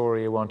is the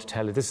story I want to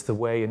tell, this is the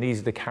way, and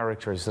these are the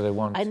characters that I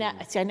want to...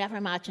 I never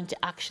imagined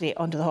actually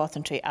Under the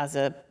Hawthorn Tree as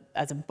a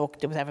book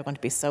that was ever going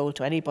to be sold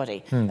to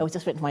anybody. It was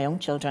just written to my own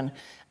children.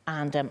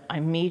 And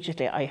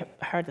immediately I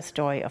heard the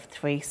story of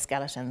 3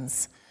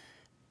 skeletons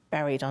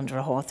buried under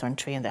a hawthorn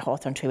tree, and the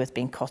hawthorn tree was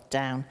being cut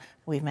down.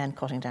 We've men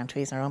cutting down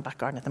trees in our own back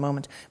garden at the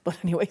moment. But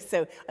anyway,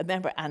 so I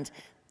remember, and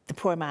the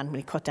poor man, when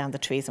he cut down the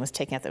trees and was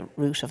taking out the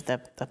root of the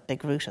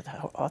big root of the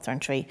hawthorn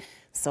tree,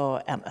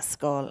 saw a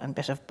skull and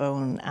bit of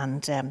bone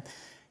and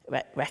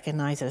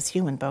recognised it as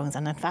human bones.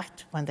 And in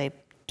fact, when they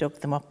dug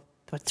them up,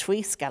 there were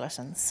 3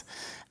 skeletons.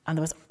 And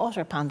there was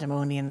utter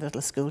pandemonium in the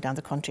little school down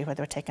the country where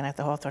they were taking out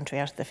the hawthorn tree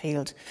out of the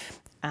field.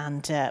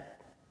 And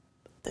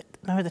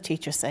remember the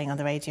teacher saying on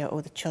the radio, oh,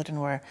 the children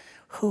were,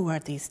 who were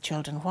these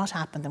children? What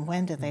happened and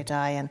when did they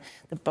die? And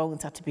the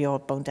bones had to be all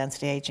bone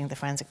density aging. The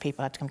forensic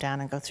people had to come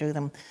down and go through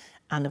them.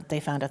 And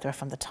they found out they were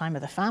from the time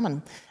of the famine.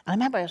 And I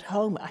remember at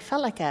home, I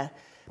felt like a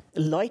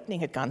lightning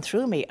had gone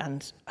through me,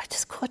 and I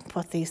just couldn't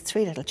put these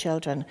 3 little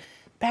children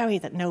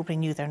buried that nobody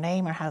knew their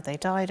name or how they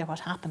died or what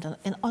happened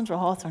in under a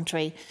hawthorn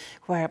tree,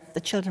 where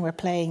the children were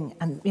playing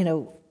and, you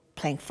know,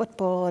 playing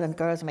football, and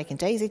girls were making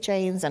daisy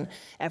chains, and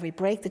every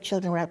break the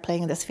children were out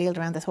playing in this field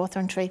around this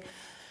hawthorn tree. And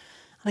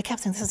I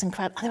kept saying, this is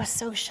incredible. And they were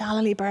so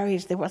shallowly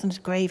buried. There wasn't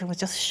a grave, it was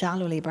just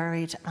shallowly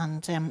buried.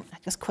 And I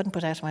just couldn't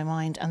put it out of my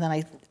mind. And then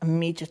I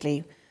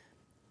immediately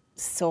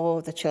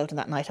saw the children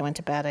that night. I went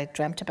to bed, I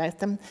dreamt about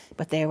them,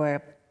 but they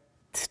weren't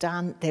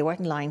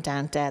lying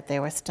down dead, they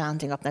were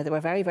standing up. Now, they were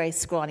very, very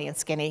scrawny and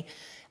skinny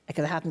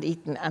because they hadn't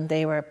eaten, and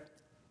they were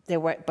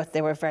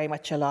very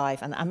much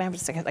alive. And I remember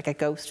just like a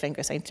ghost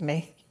finger saying to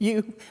me,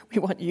 we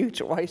want you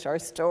to write our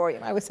story.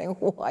 And I was saying,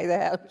 why the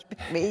hell would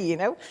it be me, you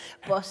know?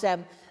 But,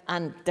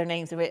 and their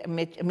names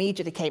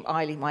immediately came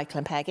Eileen, Michael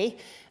and Peggy.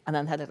 And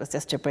then her little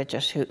sister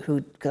Bridget,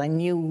 who because I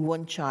knew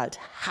one child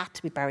had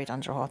to be buried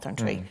under a hawthorn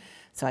tree.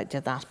 So I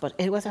did that. But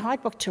it was a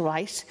hard book to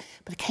write,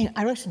 but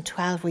I wrote it in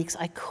 12 weeks.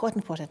 I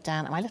couldn't put it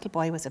down. And my little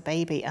boy was a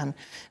baby and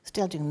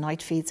still doing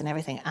night feeds and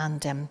everything.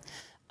 And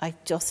I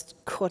just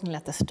couldn't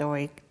let the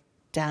story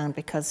down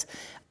because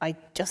I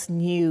just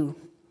knew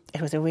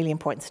it was a really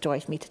important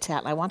story for me to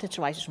tell. I wanted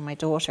to write it for my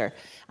daughter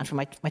and for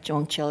my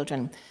young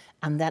children.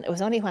 And then it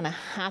was only when I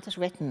had it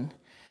written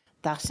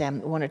that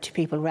 1 or 2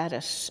 people read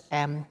it.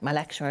 My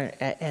lecturer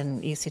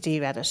in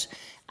UCD read it,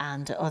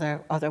 and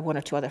other 1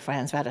 or 2 other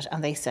friends read it,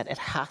 and they said it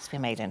has to be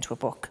made into a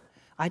book.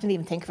 I didn't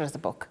even think of it as a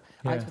book.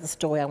 I was a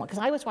story I want,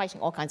 because I was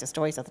writing all kinds of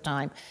stories at the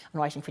time,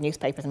 and writing for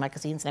newspapers and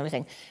magazines and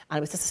everything, and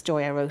it was just a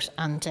story I wrote.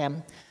 And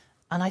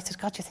I said,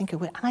 God, do you think it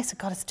would? And I said,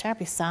 God, it's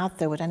terribly sad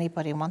though. Would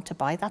anybody want to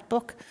buy that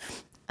book?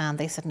 And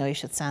they said, no, you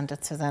should send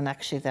it. So then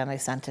I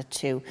sent it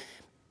to.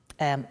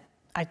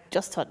 I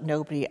just thought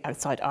nobody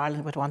outside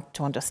Ireland would want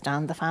to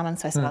understand the famine,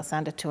 so I said I'll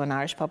send it to an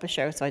Irish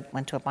publisher. So I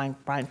went to a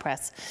Brian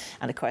Press,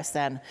 and of course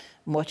then,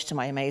 much to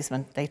my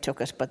amazement, they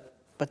took it,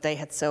 but they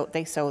sold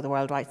the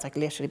world rights, like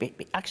literally.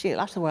 Actually, a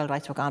lot of the world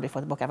rights were gone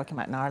before the book ever came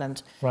out in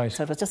Ireland. Right.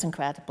 So it was just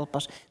incredible.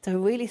 But it's a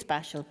really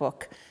special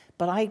book.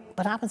 But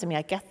what happens to me,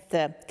 I get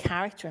the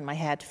character in my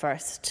head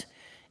first,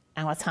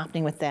 and what's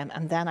happening with them,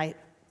 and then I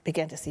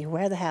begin to see,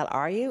 where the hell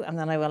are you? And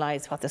then I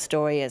realise what the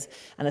story is.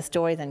 And the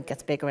story then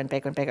gets bigger and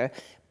bigger and bigger.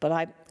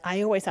 But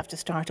I always have to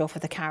start off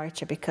with the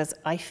character, because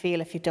I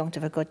feel if you don't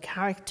have a good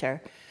character,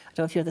 I don't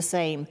know if you're the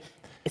same,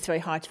 it's very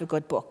hard to have a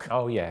good book.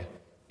 Oh, yeah.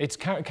 It's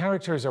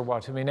characters are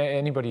what? I mean,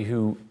 anybody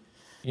who,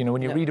 you know,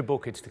 when you read a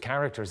book, it's the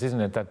characters,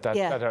 isn't it? That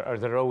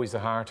are always the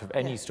heart of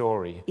any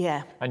story.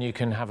 Yeah. And you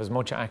can have as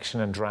much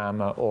action and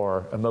drama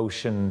or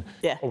emotion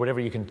or whatever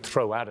you can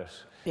throw at it.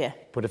 Yeah.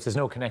 But if there's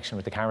no connection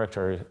with the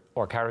character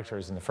or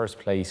characters in the first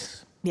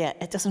place,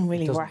 it doesn't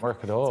really work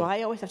at all. So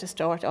I always have to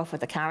start off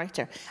with the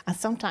character. And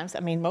sometimes,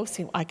 I mean,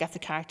 mostly I get the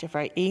character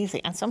very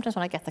easy. And sometimes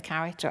when I get the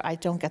character, I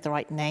don't get the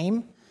right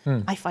name.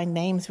 I find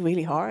names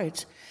really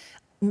hard.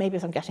 Maybe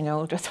as I'm getting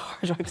older, it's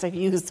harder because I've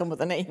used some of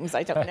the names,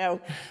 I don't know.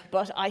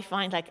 But I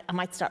find, like, I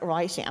might start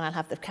writing and I'll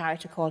have the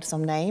character called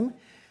some name.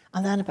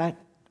 And then about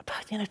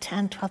about, you know,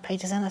 10, 12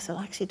 pages in, I said,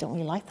 I actually don't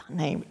really like that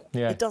name.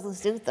 Yeah. It doesn't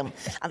suit them.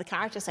 And the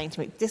character's saying to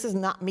me, this is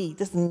not me,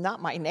 this is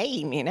not my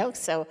name, you know?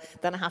 So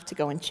then I have to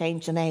go and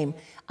change the name.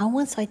 And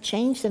once I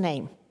change the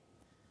name,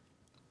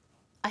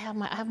 I have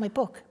my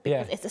book.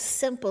 Because it's a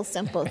simple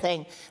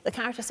thing. The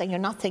character's saying, you're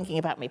not thinking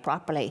about me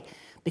properly,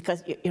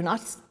 because you're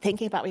not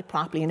thinking about me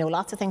properly. You know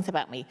lots of things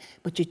about me,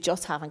 but you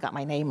just haven't got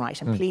my name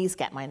right. And please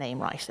get my name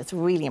right. It's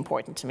really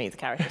important to me, the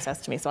character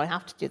says to me. So I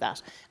have to do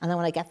that. And then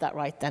when I get that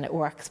right, then it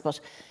works. But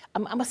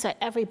I must say,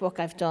 every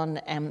book I've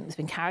done has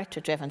been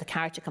character-driven. The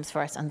character comes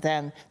first, and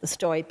then the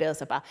story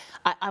builds up.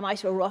 I might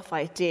have a rough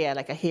idea,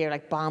 like I hear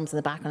like bombs in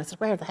the background. I said,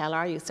 where the hell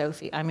are you,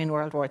 Sophie? I'm in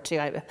World War II.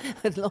 I'm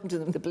in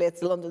London, the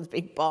Blitz, London's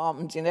being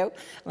bombed, you know?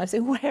 And I say,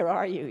 where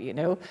are you, you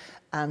know?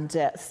 And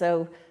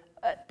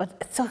but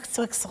it's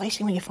so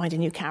exciting when you find a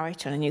new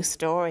character and a new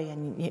story,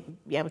 and you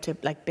be able to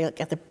like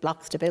get the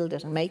blocks to build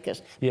it and make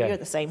it. Yeah. You're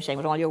the same shame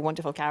with all your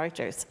wonderful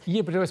characters.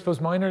 Yeah, but I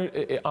suppose mine are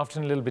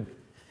often a little bit.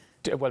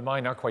 Well,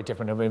 mine are quite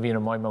different. I mean, you know,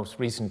 my most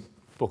recent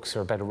books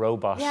are about a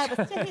robot. Yeah,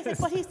 but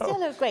he's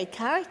still a great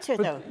character,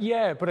 though.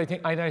 Yeah, but I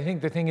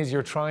think the thing is,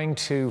 you're trying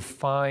to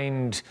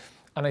find,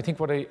 and I think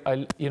what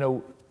I you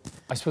know,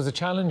 I suppose the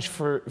challenge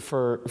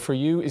for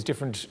you is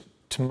different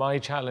to my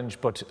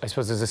challenge, but I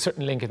suppose there's a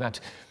certain link in that.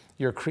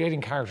 You're creating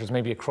characters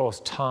maybe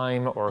across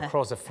time or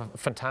across a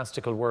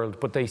fantastical world,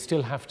 but they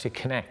still have to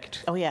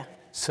connect. Oh, yeah.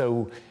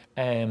 So,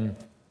 you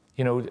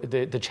know,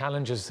 the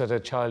challenges that a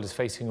child is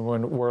facing in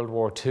World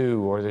War II,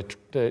 or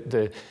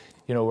the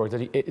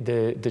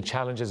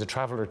challenges a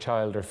traveller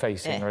child are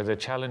facing, or the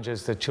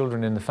challenges that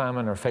children in the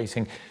famine are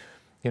facing.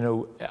 You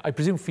know, I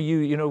presume for you,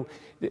 you know,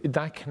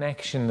 that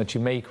connection that you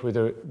make with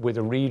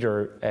a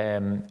reader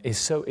is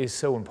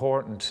so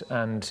important.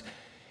 And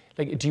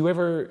like, do you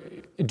ever,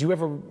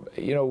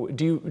 you know,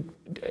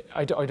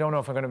 I don't know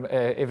if I'm going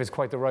to, if it's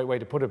quite the right way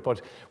to put it,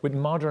 but with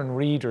modern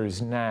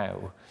readers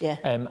now,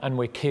 and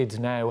with kids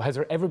now, has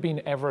there ever been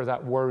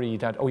that worry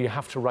that, oh, you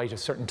have to write a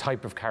certain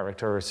type of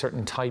character or a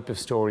certain type of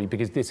story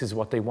because this is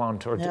what they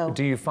want? Or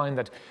do you find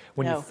that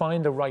when you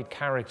find the right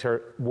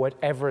character,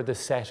 whatever the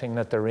setting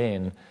that they're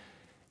in,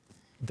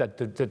 that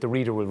the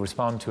reader will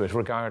respond to it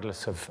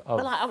regardless of...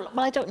 Well,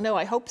 I don't know.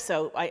 I hope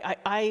so.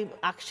 I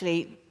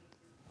actually,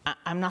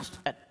 I'm not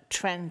a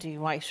trendy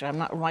writer. I'm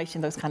not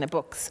writing those kind of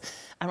books.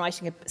 I'm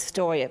writing a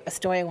story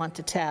I want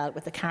to tell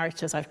with the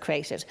characters I've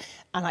created.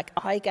 And like,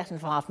 I get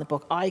involved in the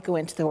book, I go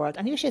into the world,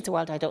 and usually it's a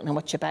world I don't know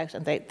much about,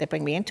 and they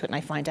bring me into it and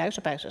I find out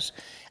about it.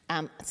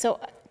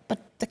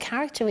 But the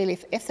character really,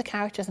 if the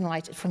character isn't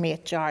right, for me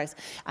it jars.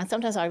 And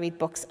sometimes I read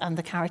books and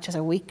the characters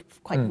are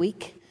quite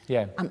weak.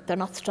 Yeah. And they're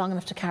not strong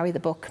enough to carry the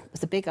book.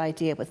 It's a big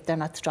idea, but they're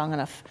not strong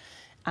enough.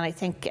 And I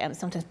think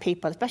sometimes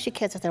people, especially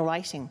kids, if they're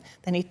writing,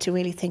 they need to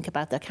really think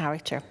about their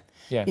character.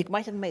 Yeah. You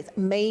might have an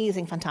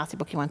amazing, fantastic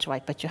book you want to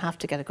write, but you have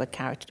to get a good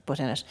character to put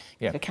in it.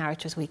 If your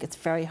character's weak, it's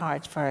very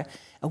hard for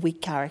a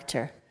weak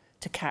character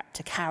to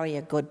carry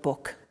a good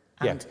book.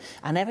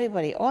 And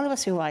everybody, all of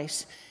us who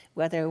write,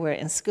 whether we're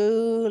in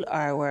school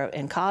or we're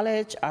in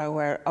college or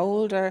we're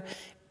older,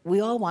 we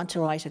all want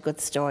to write a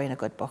good story and a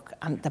good book,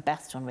 and the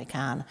best one we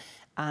can.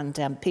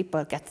 And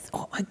people get,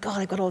 oh my God,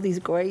 I've got all these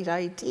great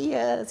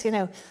ideas, you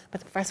know.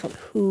 But first of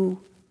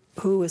all,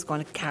 who is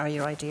going to carry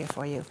your idea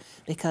for you?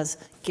 Because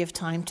give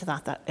time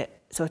to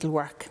so it'll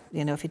work.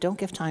 You know, if you don't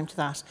give time to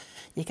that,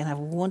 you can have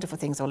wonderful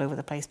things all over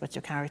the place, but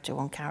your character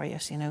won't carry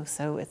it, you know.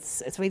 So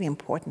it's a really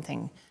important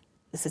thing.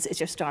 It's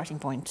your starting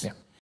point. Yeah.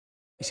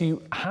 So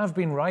you have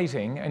been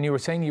writing, and you were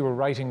saying you were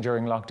writing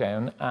during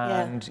lockdown,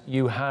 and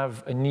you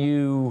have a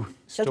new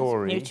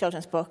story. New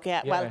children's book,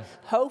 Well,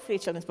 hopefully a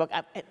children's book.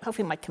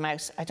 Hopefully it might come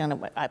out, I don't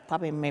know,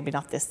 probably maybe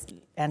not this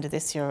end of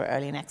this year or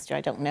early next year,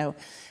 I don't know.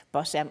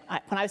 But when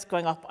I was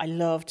growing up, I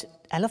loved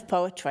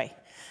poetry.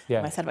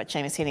 I said about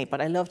Seamus Heaney,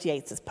 but I loved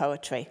Yeats's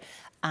poetry.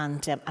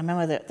 And I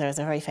remember that there's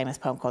a very famous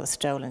poem called The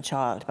Stolen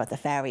Child, about the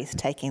fairies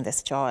taking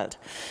this child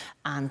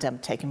and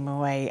taking him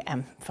away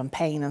from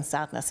pain and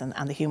sadness and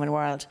the human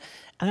world.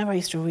 I remember I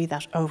used to read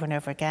that over and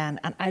over again.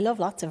 And I love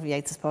lots of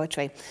Yeats's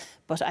poetry,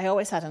 but I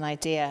always had an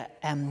idea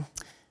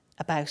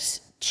about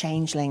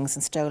changelings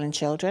and stolen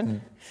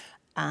children.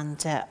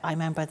 And I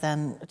remember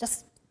then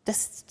just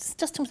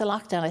into the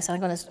lockdown, I said, I'm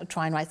going to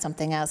try and write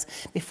something else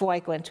before I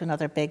go into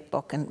another big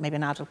book, and maybe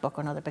an adult book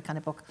or another big kind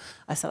of book.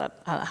 I said,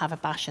 I'll have a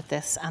bash at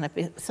this, and I've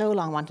been so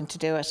long wanting to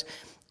do it.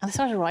 And I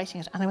started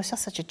writing it, and it was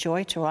just such a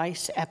joy to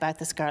write about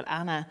this girl,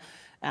 Anna.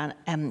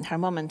 And her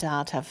mum and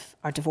dad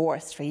are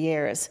divorced for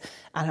years,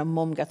 and her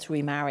mum gets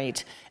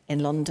remarried in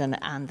London,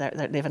 and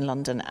they live in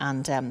London,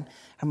 and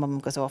her mum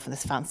goes off on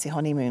this fancy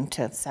honeymoon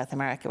to South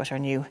America with her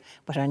new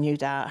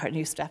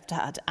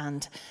stepdad,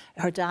 and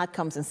her dad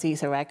comes and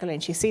sees her regularly,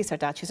 and she sees her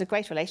dad. She has a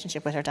great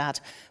relationship with her dad,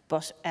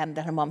 but then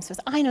her mum says,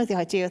 I know the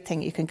ideal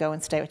thing, you can go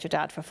and stay with your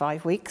dad for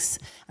 5 weeks,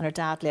 and her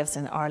dad lives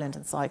in Ireland,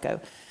 in Sligo.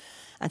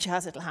 and she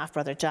has a little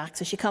half-brother Jack.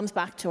 So she comes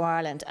back to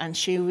Ireland, and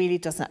she really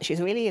doesn't. She's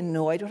really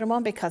annoyed with her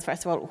mum because,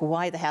 first of all,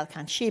 why the hell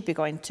can't she be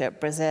going to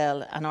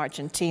Brazil and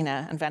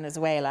Argentina and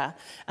Venezuela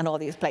and all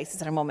these places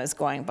that her mum is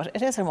going? But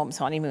it is her mum's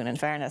honeymoon, in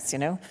fairness, you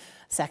know,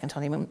 second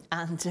honeymoon.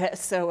 And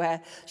so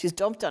she's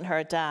dumped on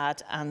her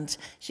dad, and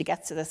she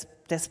gets to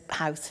this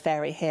house,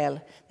 Ferry Hill.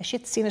 Now,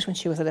 she'd seen it when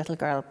she was a little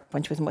girl,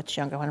 when she was much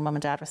younger, when her mum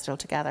and dad were still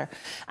together.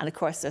 And of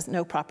course, there's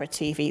no proper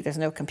TV, there's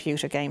no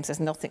computer games, there's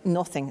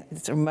nothing.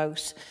 It's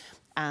remote.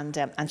 And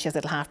she has a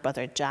little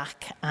half-brother,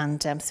 Jack.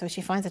 And so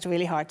she finds it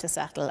really hard to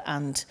settle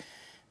and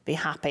be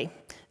happy.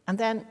 And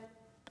then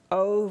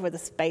over the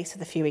space of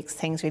the few weeks,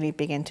 things really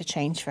begin to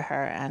change for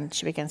her. And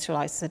she begins to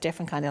realise it's a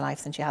different kind of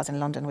life than she has in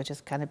London, which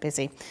is kind of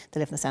busy. They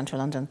live in central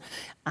London.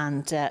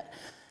 And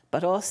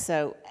but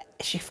also,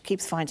 she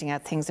keeps finding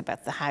out things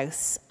about the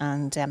house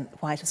and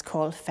why it was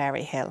called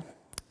Ferry Hill,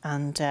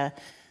 and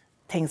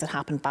things that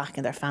happened back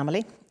in their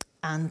family.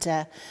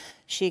 And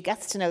she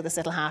gets to know this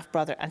little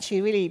half-brother, and she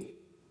really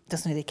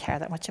doesn't really care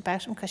that much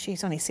about him because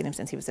she's only seen him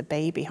since he was a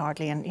baby,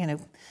 hardly, and you know,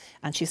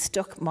 and she's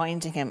stuck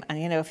minding him.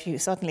 And you know, if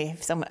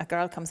a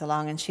girl comes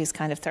along and she's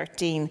kind of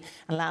 13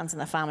 and lands in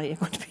the family, you're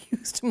going to be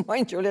used to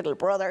mind your little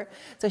brother,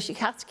 so she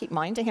has to keep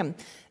minding him.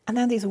 And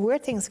then these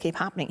weird things keep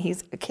happening.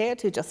 He's a kid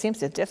who just seems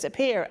to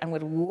disappear and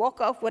would walk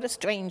off with a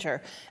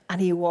stranger,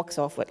 and he walks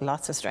off with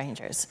lots of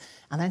strangers.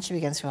 And then she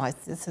begins to realise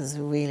this is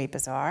really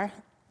bizarre,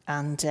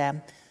 and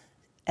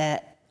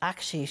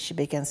actually, she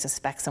begins to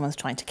suspect someone's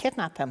trying to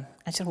kidnap him.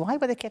 And she said, why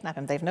would they kidnap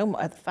him? They've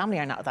the family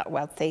are not that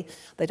wealthy.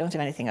 They don't have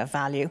anything of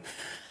value.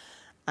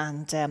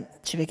 And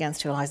she begins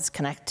to realise it's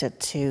connected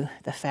to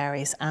the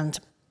fairies. And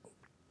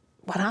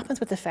what happens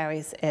with the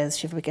fairies is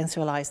she begins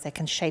to realise they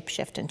can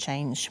shapeshift and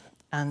change.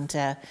 And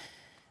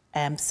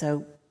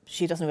so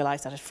she doesn't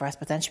realise that at first,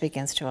 but then she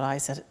begins to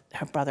realise that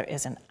her brother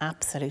is in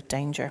absolute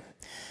danger.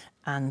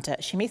 And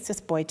she meets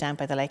this boy down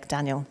by the lake,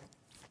 Daniel.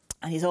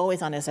 And he's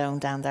always on his own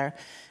down there.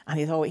 And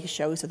he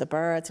shows her the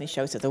birds, and he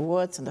shows her the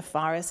woods and the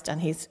forest. And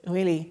he's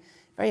really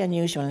very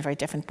unusual and a very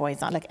different boy.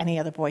 He's not like any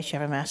other boy she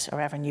ever met or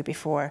ever knew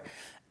before.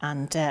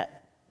 And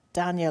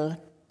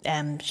Daniel,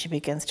 she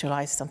begins to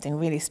realise something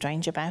really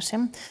strange about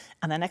him.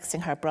 And the next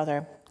thing, her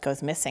brother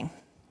goes missing.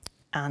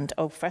 And,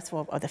 first of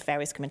all, the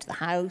fairies come into the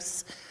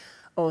house.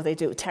 They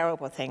do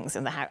terrible things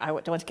in the house. I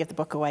don't want to give the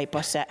book away,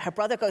 but her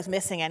brother goes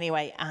missing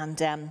anyway.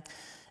 And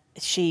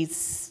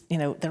she's, you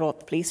know, the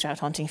police are out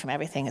hunting from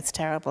everything. It's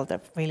terrible.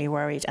 They're really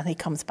worried. And he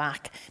comes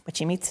back, but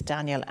she meets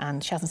Daniel,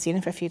 and she hasn't seen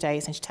him for a few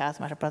days, and she tells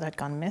him that her brother had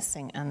gone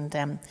missing.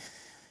 And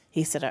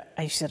she said,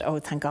 oh,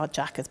 thank God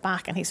Jack is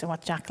back. And he said,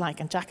 what's Jack like?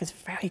 And Jack is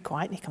very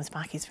quiet, and he comes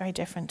back. He's very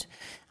different.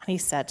 And he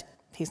said,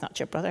 he's not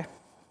your brother.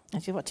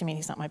 And she said, what do you mean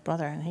he's not my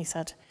brother? And he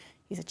said,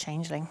 he's a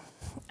changeling.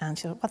 And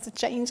she said, what's a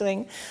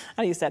changeling?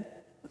 And he said,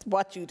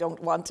 what you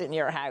don't want in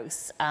your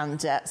house. And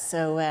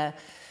so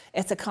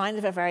it's a kind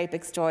of a very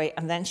big story.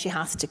 And then she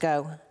has to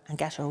go and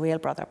get her real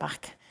brother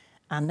back.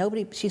 And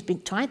she's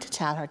been trying to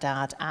tell her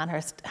dad and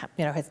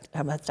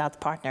her dad's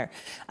partner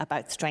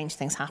about strange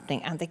things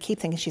happening. And they keep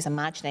thinking she's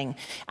imagining,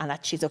 and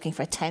that she's looking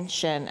for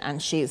attention,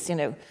 and she's, you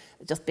know,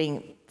 just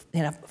being,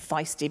 you know,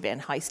 feisty, being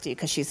heisty,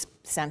 because she's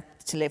sent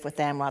to live with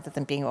them rather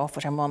than being off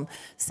with her mum.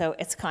 So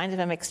it's kind of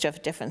a mixture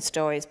of different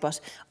stories,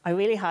 but I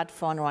really had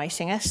fun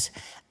writing it.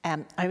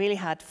 I really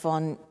had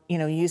fun, you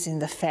know, using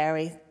the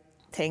fairy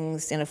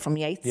things, you know, from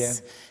Yeats. Yeah.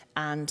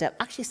 And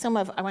actually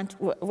I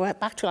went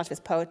back to a lot of his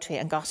poetry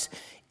and got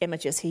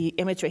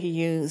imagery he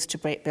used to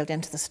build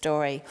into the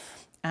story.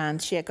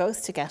 And she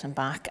goes to get him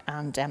back,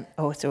 and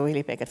it's a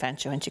really big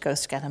adventure when she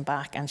goes to get him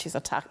back, and she's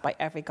attacked by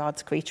every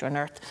god's creature on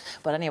earth.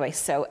 But anyway,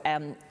 so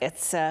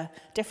it's a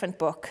different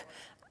book,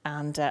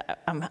 and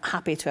I'm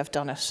happy to have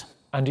done it.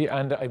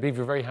 And I believe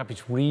you're very happy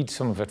to read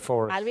some of it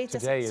for us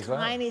today as well.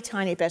 I'll read just a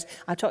tiny bit.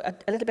 I'll talk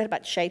a little bit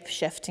about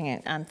shape-shifting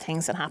and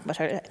things that happen with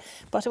her.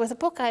 But it was a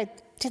book I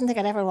didn't think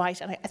I'd ever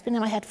write, and it's been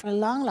in my head for a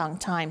long, long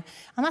time.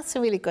 And that's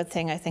a really good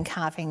thing, I think,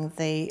 having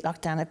the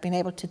lockdown. I've been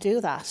able to do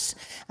that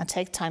and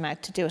take time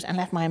out to do it and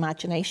let my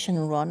imagination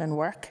run and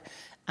work.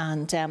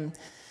 And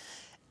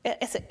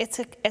it's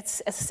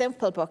a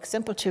simple book,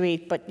 simple to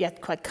read, but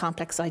yet quite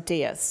complex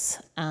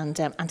ideas, and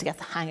to get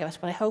the hang of it.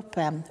 But I hope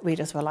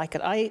readers will like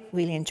it. I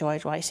really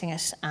enjoyed writing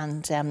it,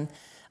 and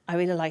I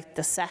really liked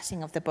the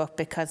setting of the book,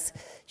 because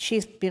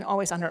she's been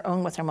always on her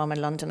own with her mum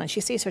in London, and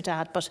she sees her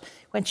dad, but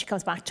when she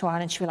comes back to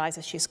Ireland, she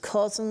realises she's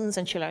cousins,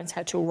 and she learns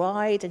how to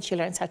ride, and she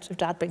learns how her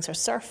dad brings her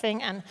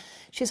surfing, and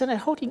she's in a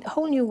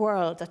whole new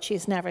world that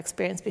she's never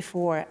experienced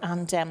before.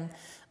 And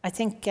I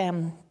think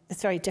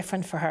it's very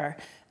different for her,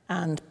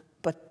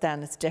 but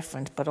then it's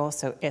different, but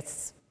also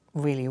it's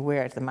really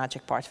weird. The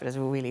magic part of it is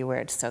really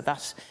weird. So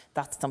that's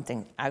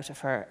something out of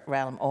her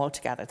realm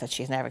altogether, that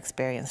she's never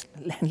experienced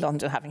in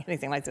London, having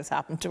anything like this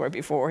happen to her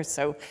before.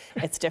 So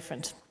it's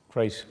different.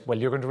 Great. Well,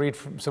 you're going to read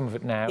some of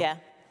it now. Yeah.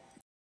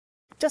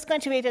 Just going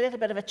to read a little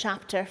bit of a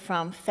chapter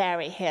from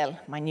Ferry Hill,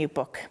 my new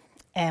book.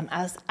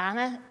 As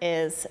Anna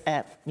is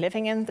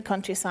living in the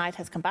countryside,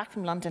 has come back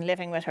from London,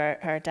 living with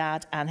her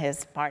dad and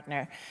his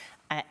partner,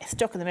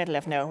 stuck in the middle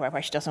of nowhere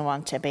where she doesn't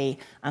want to be,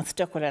 and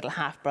stuck with little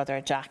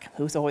half-brother Jack,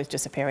 who's always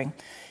disappearing.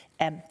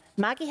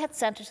 Maggie had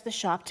sent her to the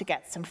shop to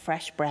get some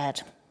fresh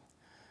bread.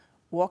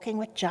 Walking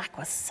with Jack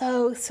was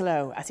so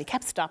slow as he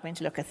kept stopping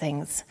to look at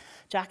things.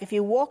 "Jack, if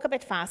you walk a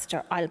bit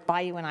faster, I'll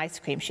buy you an ice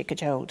cream," she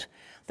cajoled,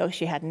 though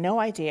she had no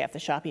idea if the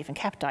shop even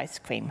kept ice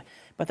cream,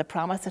 but the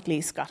promise at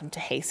least got him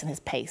to hasten his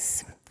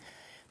pace.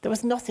 There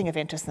was nothing of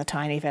interest in the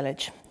tiny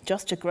village,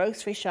 just a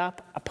grocery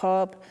shop, a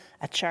pub,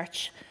 a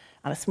church,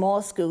 and a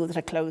small school that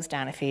had closed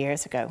down a few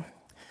years ago.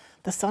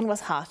 The sun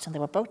was hot and they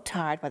were both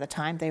tired by the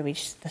time they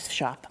reached the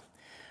shop.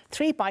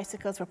 3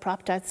 bicycles were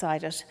propped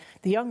outside it,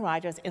 the young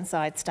riders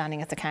inside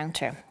standing at the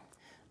counter.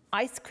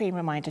 "Ice cream,"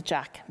 reminded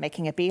Jack,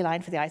 making a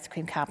beeline for the ice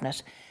cream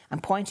cabinet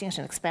and pointing at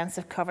an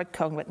expensive covered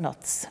cone with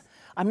nuts.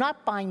 "I'm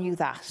not buying you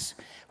that.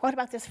 What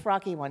about this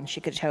froggy one?" she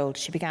cajoled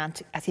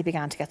as he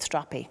began to get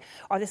stroppy.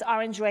 "Or this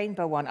orange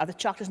rainbow one, or the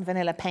chocolate and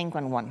vanilla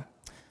penguin one?"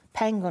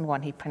 "Penguin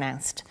one," he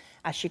pronounced,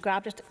 as she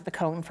grabbed the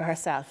cone for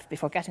herself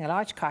before getting a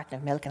large carton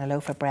of milk and a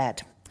loaf of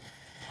bread.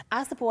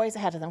 As the boys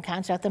ahead of them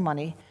counted out the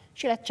money,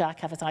 she let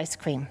Jack have his ice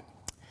cream.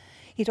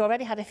 He'd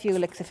already had a few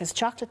licks of his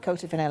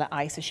chocolate-coated vanilla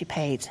ice as she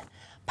paid.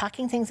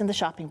 Packing things in the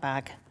shopping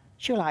bag,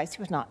 she realised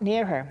he was not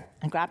near her,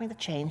 and grabbing the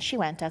change, she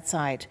went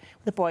outside,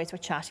 where the boys were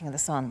chatting in the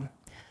sun.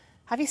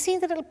 "Have you seen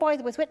the little boy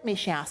that was with me?"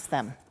 she asked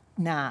them.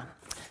 "Nah."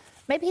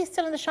 "Maybe he's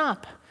still in the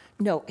shop."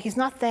 "No, he's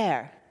not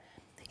there."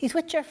 "He's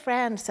with your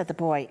friend," said the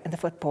boy in the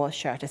football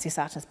shirt as he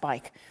sat on his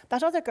bike.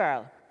 "That other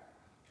girl."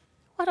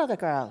 "What other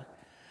girl?"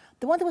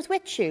 "The one that was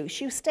with you.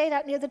 She stayed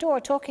out near the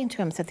door talking to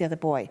him," said the other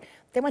boy.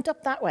 "They went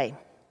up that way."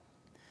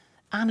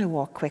 Anna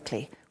walked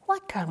quickly.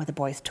 What girl were the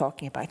boys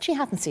talking about? She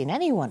hadn't seen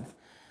anyone.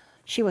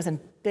 She was in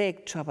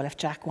big trouble if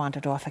Jack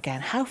wandered off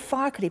again. How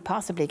far could he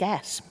possibly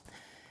get?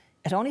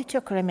 It only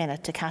took her a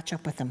minute to catch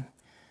up with him.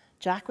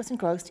 Jack was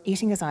engrossed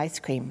eating his ice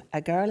cream,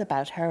 a girl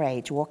about her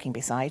age walking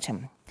beside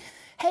him.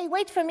 "Hey,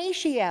 wait for me,"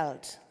 she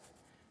yelled.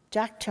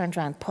 Jack turned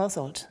round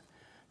puzzled.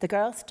 The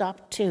girl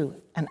stopped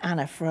too, and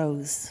Anna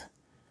froze.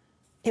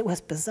 It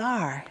was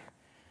bizarre.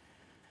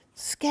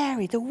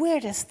 Scary, the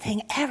weirdest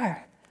thing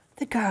ever.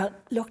 The girl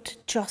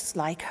looked just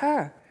like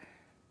her.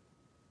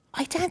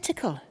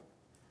 Identical.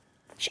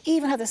 She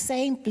even had the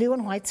same blue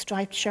and white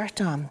striped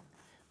shirt on.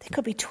 They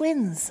could be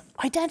twins,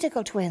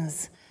 identical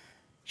twins.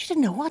 She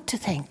didn't know what to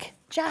think.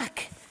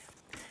 Jack.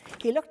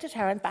 He looked at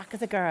her and back at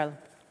the girl.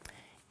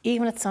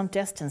 Even at some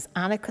distance,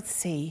 Anna could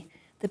see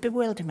the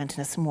bewilderment in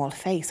his small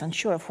face,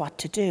 unsure of what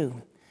to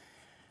do.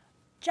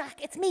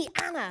 "Jack, it's me,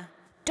 Anna.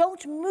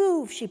 Don't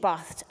move," she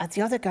breathed as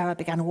the other girl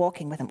began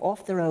walking with him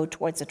off the road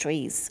towards the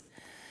trees.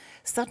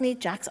 Suddenly,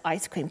 Jack's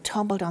ice cream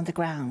tumbled on the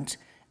ground,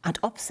 and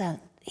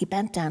upset, he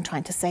bent down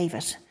trying to save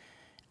it.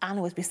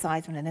 Anna was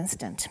beside him in an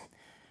instant.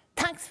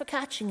 "Thanks for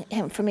catching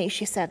him for me,"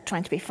 she said,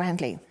 trying to be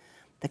friendly.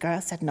 The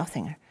girl said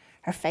nothing,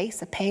 her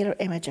face a paler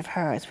image of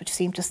hers, which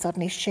seemed to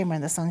suddenly shimmer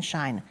in the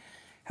sunshine,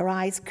 her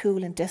eyes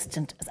cool and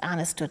distant as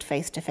Anna stood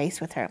face to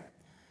face with her.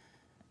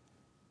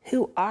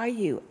 "Who are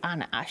you?"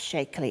 Anna asked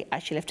shakily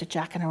as she lifted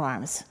Jack in her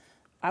arms.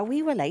 "Are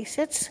we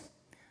related?"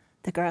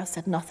 The girl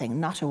said nothing,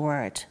 not a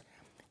word.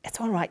 "It's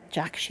all right,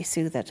 Jack," she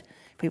soothed,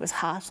 for he was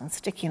hot and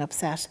sticky and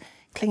upset,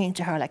 clinging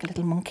to her like a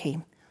little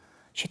monkey.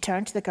 She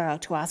turned to the girl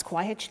to ask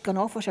why had she gone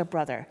off with her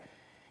brother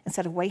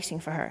instead of waiting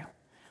for her.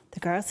 The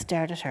girl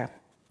stared at her.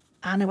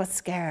 Anna was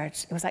scared.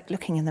 It was like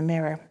looking in the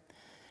mirror.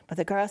 But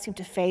the girl seemed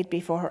to fade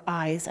before her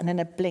eyes and in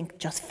a blink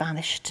just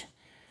vanished.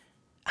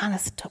 Anna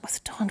was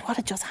stunned. What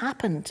had just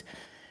happened?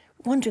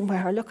 Wondering where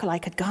her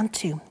lookalike had gone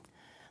to.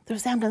 The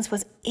resemblance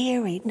was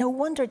eerie. No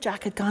wonder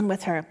Jack had gone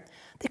with her.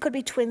 They could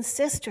be twin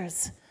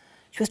sisters.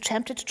 She was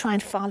tempted to try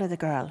and follow the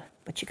girl,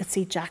 but she could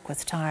see Jack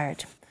was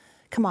tired.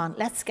 "Come on,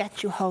 let's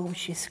get you home,"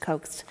 she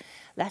coaxed,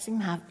 letting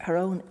him have her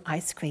own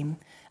ice cream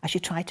as she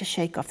tried to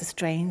shake off the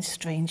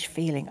strange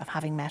feeling of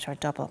having met her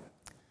double.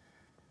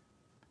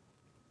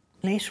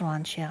 Later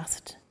on, she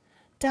asked,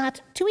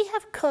 "Dad, do we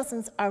have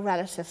cousins or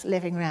relatives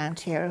living around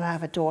here who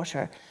have a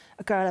daughter,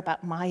 a girl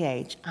about my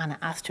age?" Anna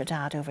asked her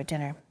dad over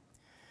dinner.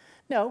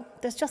 "No,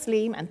 there's just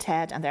Liam and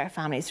Ted and their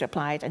families," he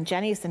replied, "and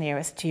Jenny's the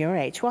nearest to your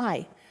age.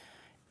 Why?"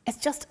 "It's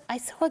just, I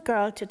saw a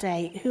girl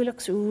today who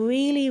looks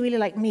really, really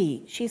like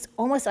me. She's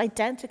almost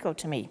identical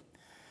to me.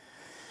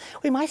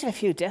 We might have a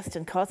few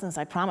distant cousins,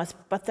 I promise,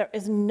 but there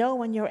is no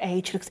one your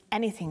age who looks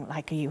anything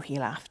like you," he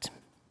laughed.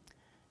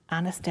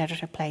 Anna stared at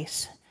her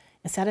plate.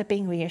 Instead of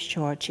being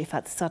reassured, she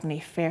felt suddenly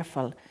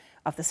fearful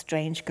of the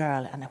strange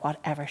girl and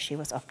whatever she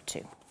was up to.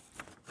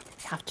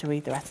 You have to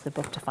read the rest of the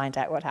book to find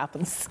out what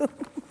happens.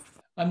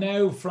 And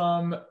now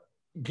from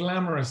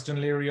glamorous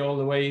Dlr all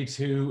the way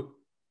to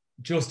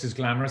just as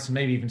glamorous, and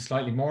maybe even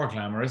slightly more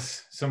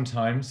glamorous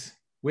sometimes,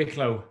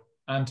 Wicklow,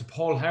 and to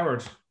Paul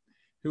Howard,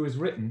 who has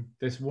written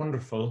this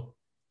wonderful,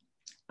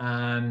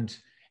 and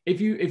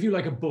if you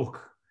like a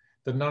book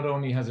that not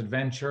only has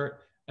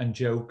adventure and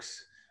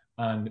jokes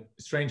and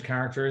strange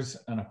characters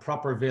and a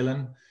proper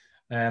villain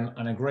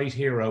and a great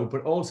hero,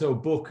 but also a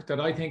book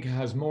that I think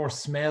has more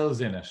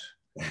smells in it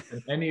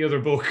than any other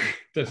book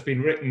that's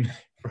been written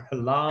for a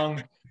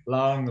long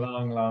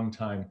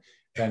time.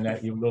 then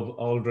you love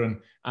Aldrin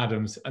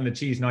Adams and the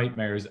Cheese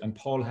Nightmares. And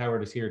Paul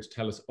Howard is here to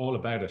tell us all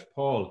about it.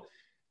 Paul,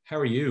 how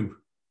are you?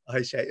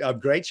 Hi, Shane. I'm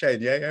great,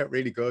 Shane. Yeah,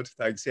 really good.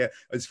 Thanks. Yeah,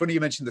 it's funny you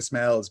mentioned the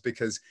smells,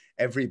 because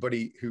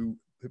everybody who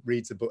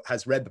reads the book,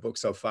 has read the book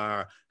so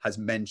far, has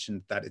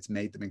mentioned that it's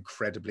made them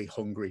incredibly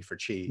hungry for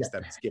cheese,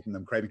 that it's given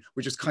them craving,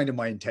 which is kind of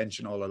my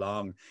intention all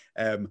along.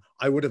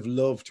 I would have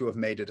loved to have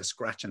made it a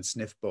scratch and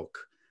sniff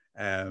book.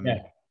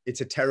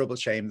 It's a terrible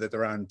shame that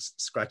there aren't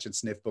scratch and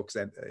sniff books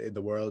in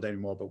the world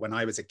anymore. But when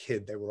I was a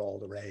kid, they were all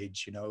the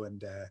rage, you know,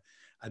 and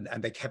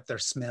they kept their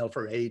smell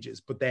for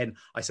ages. But then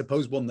I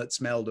suppose one that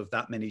smelled of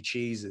that many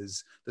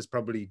cheeses, there's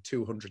probably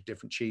 200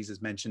 different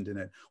cheeses mentioned in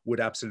it,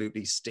 would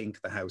absolutely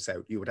stink the house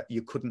out.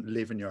 You couldn't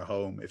live in your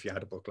home if you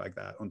had a book like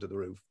that under the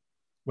roof.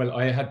 Well,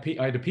 I had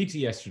a pizza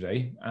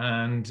yesterday,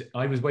 and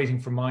I was waiting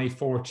for my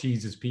 4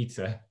 cheeses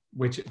pizza,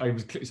 which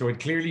I'd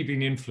clearly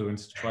been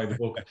influenced by the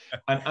book.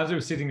 And as I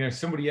was sitting there,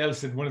 somebody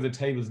else at one of the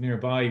tables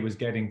nearby was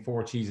getting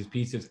 4 cheeses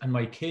pizzas, and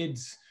my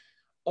kids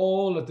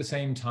all at the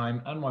same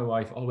time, and my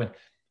wife all went,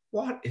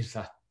 "What is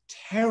that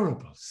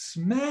terrible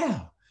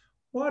smell?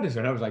 What is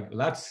it?" I was like,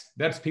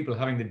 that's people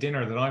having the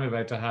dinner that I'm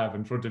about to have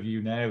in front of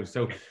you now.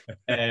 So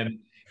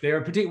they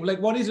are particular.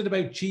 Like, what is it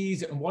about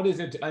cheese, and what is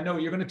it? I know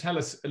you're going to tell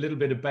us a little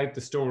bit about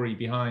the story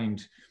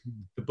behind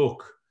the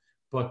book,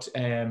 but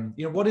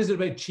you know, what is it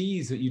about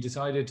cheese that you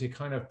decided to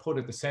kind of put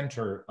at the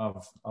center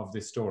of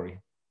this story?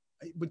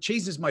 Well,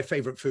 cheese is my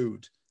favorite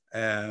food,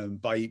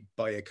 by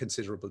a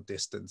considerable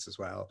distance as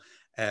well.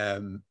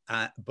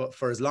 But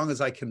for as long as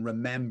I can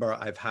remember,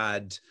 I've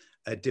had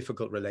a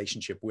difficult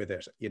relationship with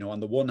it. You know, on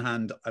the one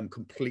hand, I'm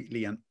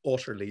completely and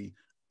utterly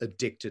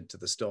addicted to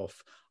the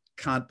stuff.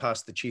 Can't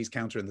pass the cheese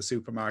counter in the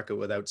supermarket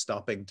without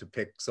stopping to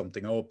pick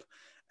something up.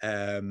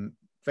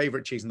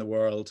 Favorite cheese in the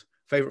world,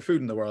 favorite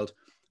food in the world.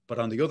 But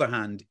on the other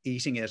hand,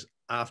 eating it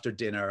after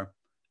dinner,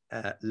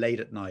 late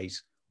at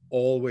night,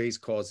 always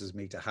causes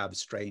me to have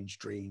strange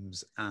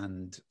dreams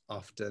and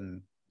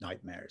often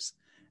nightmares.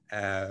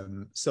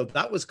 So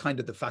that was kind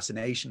of the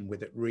fascination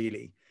with it,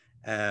 really.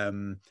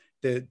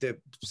 The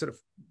sort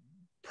of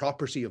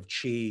property of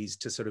cheese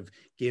to sort of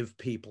give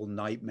people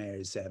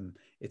nightmares.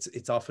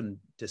 It's often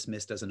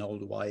dismissed as an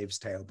old wives'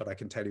 tale, but I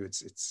can tell you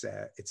it's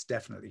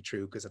definitely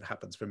true, because it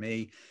happens for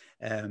me.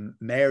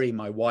 Mary,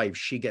 my wife,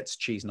 she gets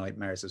cheese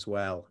nightmares as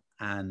well,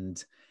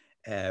 and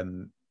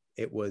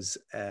it was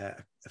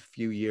a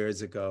few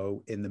years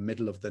ago in the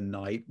middle of the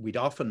night. We'd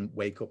often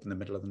wake up in the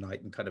middle of the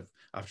night and kind of,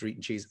 after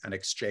eating cheese, and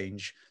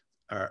exchange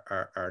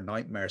our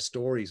nightmare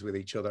stories with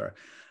each other.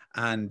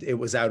 And it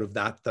was out of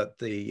that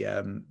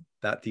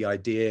the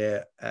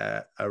idea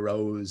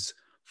arose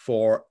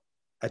for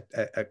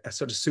a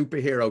sort of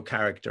superhero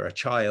character, a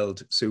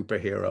child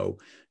superhero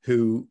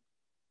who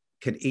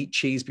can eat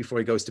cheese before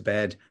he goes to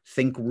bed,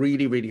 think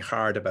really, really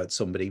hard about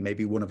somebody,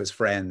 maybe one of his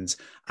friends,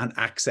 and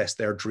access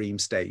their dream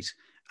state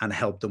and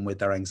help them with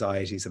their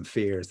anxieties and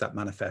fears that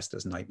manifest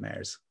as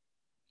nightmares.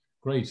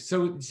 Great.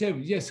 So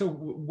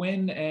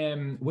when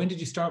did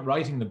you start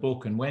writing the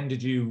book, and when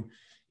did you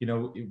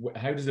know,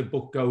 how does a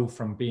book go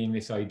from being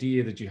this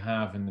idea that you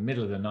have in the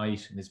middle of the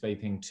night and this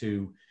vague thing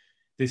to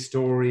this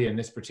story and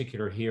this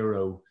particular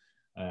hero,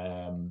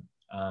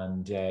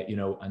 and you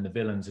know, and the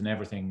villains and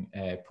everything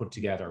put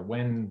together?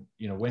 When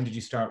did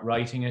you start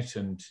writing it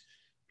and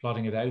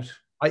plotting it out?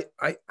 It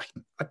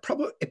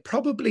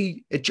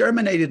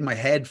germinated in my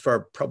head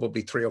for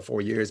probably 3 or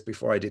 4 years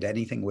before I did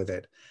anything with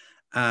it.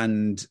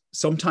 And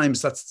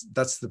sometimes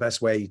that's the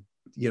best way.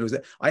 You know,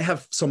 I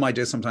have some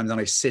ideas sometimes, and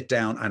I sit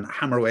down and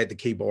hammer away at the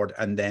keyboard,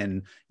 and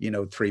then, you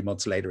know, 3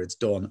 months later it's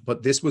done.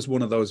 But this was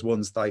one of those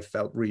ones that I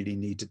felt really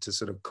needed to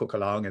sort of cook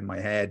along in my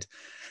head.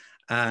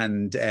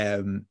 And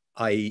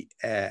I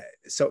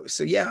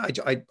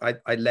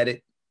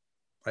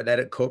let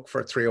it cook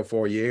for 3 or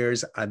 4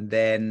 years, and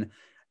then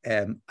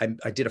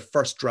I did a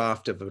first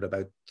draft of it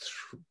about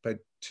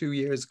 2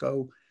 years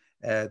ago,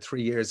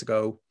 3 years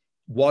ago.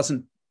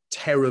 Wasn't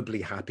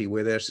terribly happy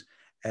with it,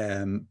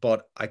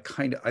 but I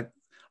kind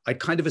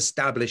of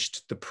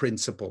established the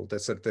principle,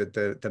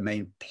 the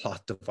main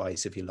plot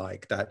device, if you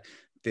like, that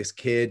this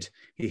kid,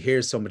 he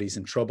hears somebody's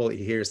in trouble,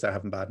 he hears they're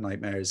having bad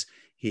nightmares,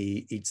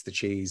 he eats the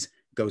cheese,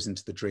 goes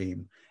into the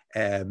dream.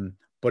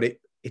 But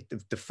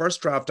the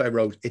first draft I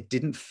wrote, it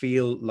didn't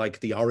feel like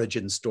the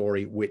origin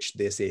story, which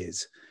this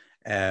is.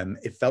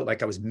 It felt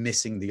like I was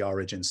missing the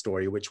origin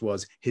story, which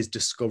was his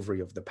discovery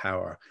of the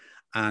power,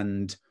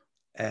 and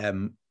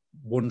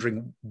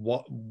wondering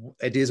what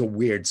it is, a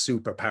weird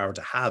superpower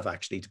to have,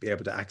 actually, to be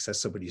able to access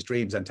somebody's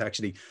dreams and to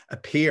actually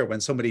appear when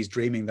somebody's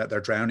dreaming that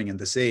they're drowning in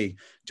the sea,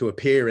 to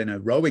appear in a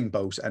rowing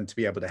boat and to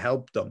be able to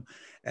help them.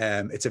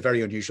 It's a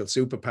very unusual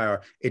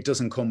superpower. It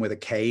doesn't come with a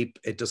cape.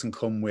 It doesn't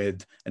come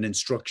with an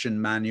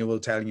instruction manual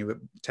telling you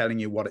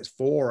what it's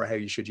for or how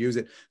you should use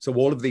it. So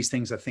all of these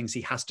things are things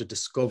he has to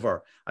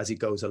discover as he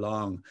goes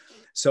along.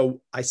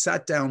 So I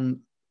sat down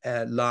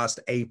last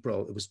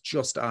April. It was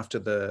just after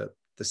the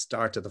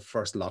start of the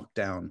first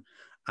lockdown,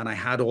 and I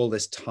had all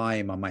this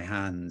time on my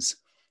hands,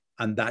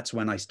 that's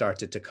when I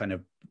started to kind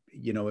of,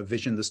 you know,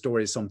 envision the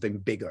story as something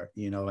bigger,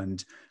 you know,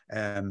 and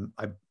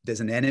there's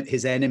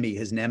his enemy,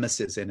 his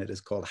nemesis in it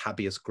is called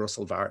Habeas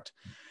Grusselwart.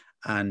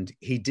 And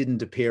he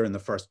didn't appear in the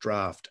first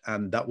draft.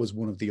 And that was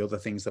one of the other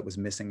things that was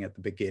missing at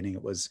the beginning.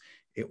 It was,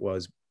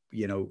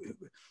 you know,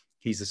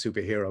 he's a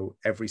superhero.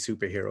 Every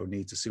superhero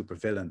needs a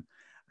supervillain.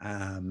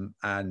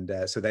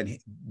 So then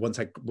once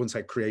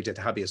I created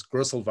Habeas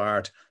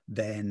Grusselwart,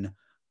 then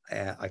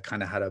I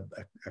kind of had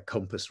a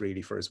compass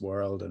really for his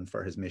world and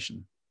for his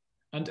mission.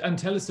 And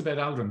tell us about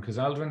Aldrin, because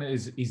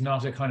Aldrin he's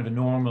not a kind of a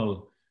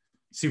normal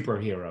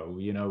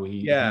superhero, you know.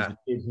 He's a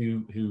kid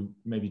who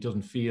maybe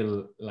doesn't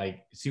feel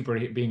like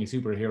being a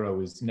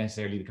superhero is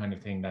necessarily the kind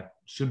of thing that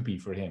should be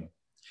for him.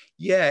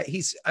 Yeah,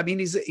 he's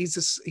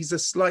a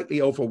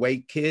slightly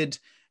overweight kid.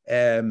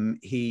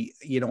 He,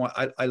 you know,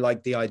 I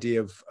like the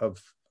idea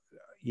of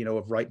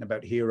writing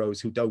about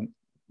heroes who don't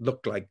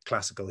look like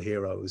classical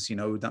heroes. You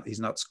know, he's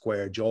not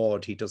square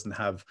jawed. He doesn't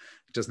have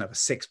a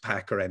six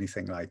pack or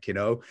anything, like, you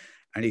know.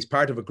 And he's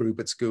part of a group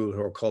at school who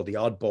are called the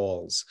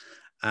Oddballs.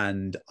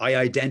 And I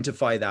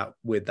identify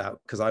with that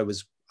because I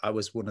was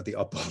one of the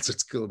oddballs at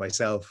school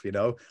myself, you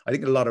know. I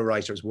think a lot of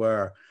writers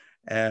were.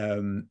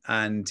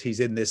 And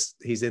he's in this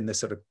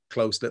sort of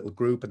close little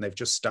group, and they've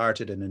just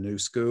started in a new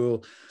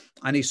school,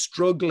 and he's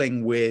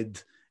struggling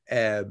with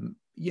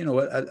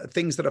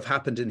things that have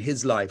happened in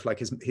his life, like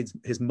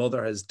his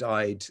mother has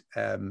died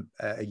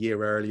a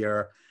year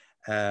earlier,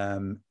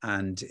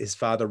 and his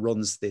father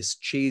runs this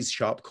cheese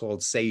shop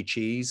called Say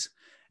Cheese,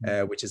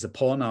 which is a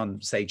pun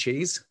on Say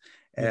Cheese.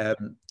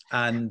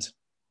 And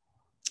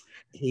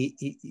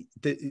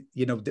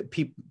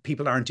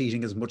people aren't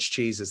eating as much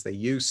cheese as they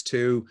used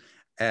to,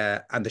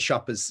 and the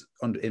shop is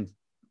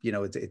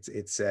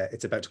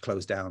it's about to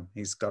close down.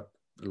 He's got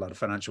a lot of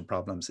financial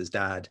problems, his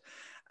dad,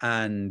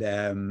 and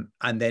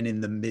then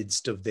in the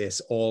midst of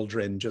this,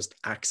 Aldrin just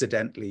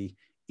accidentally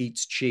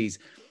eats cheese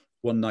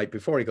one night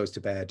before he goes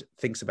to bed,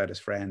 thinks about his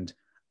friend,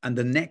 and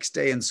the next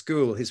day in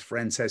school, his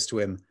friend says to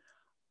him,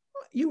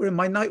 "You were in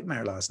my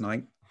nightmare last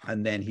night,"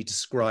 and then he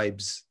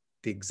describes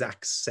the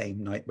exact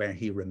same nightmare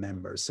he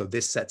remembers. So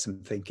this sets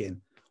him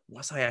thinking,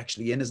 was I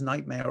actually in his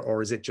nightmare,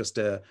 or is it just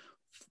a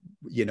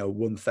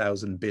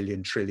 1,000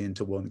 billion trillion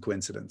to one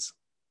coincidence?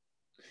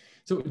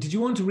 So did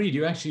you want to read?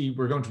 You actually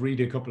were going to read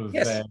a couple of,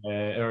 yes.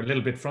 Or a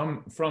little bit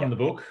from the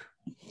book.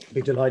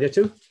 Be delighted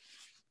to.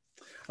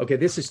 Okay,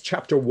 this is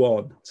chapter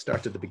 1,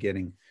 start at the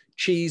beginning.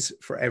 Cheese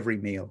for every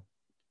meal.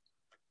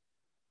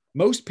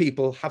 Most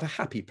people have a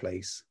happy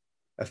place,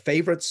 a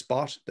favorite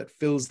spot that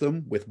fills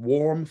them with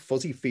warm,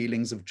 fuzzy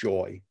feelings of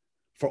joy.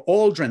 For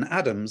Aldrin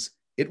Adams,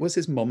 it was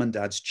his mum and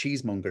dad's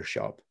cheesemonger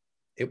shop.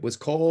 It was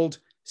called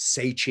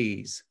Say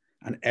Cheese,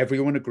 and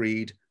everyone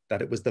agreed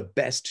that it was the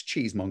best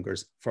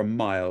cheesemongers for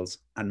miles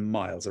and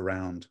miles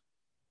around.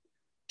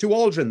 To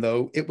Aldrin,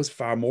 though, it was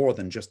far more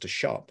than just a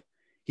shop.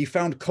 He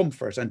found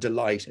comfort and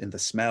delight in the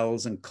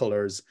smells and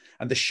colours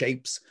and the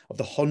shapes of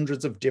the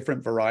hundreds of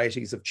different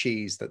varieties of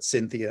cheese that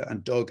Cynthia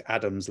and Doug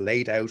Adams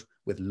laid out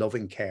with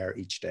loving care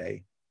each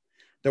day.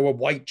 There were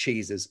white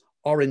cheeses,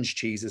 orange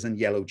cheeses, and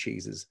yellow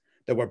cheeses.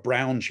 There were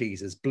brown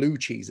cheeses, blue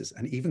cheeses,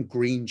 and even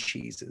green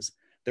cheeses.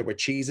 There were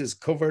cheeses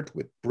covered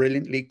with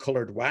brilliantly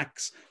coloured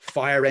wax,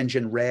 fire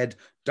engine red,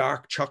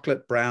 dark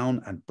chocolate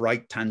brown, and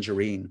bright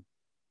tangerine.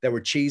 There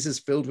were cheeses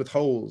filled with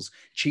holes,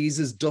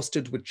 cheeses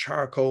dusted with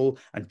charcoal,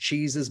 and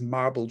cheeses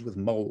marbled with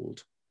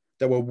mould.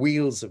 There were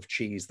wheels of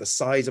cheese the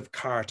size of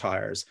car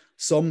tires,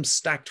 some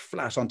stacked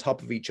flat on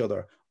top of each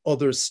other,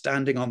 others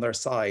standing on their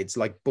sides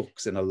like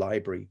books in a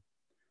library.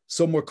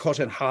 Some were cut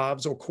in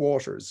halves or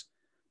quarters.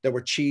 There were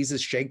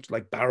cheeses shaped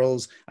like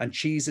barrels and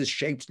cheeses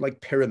shaped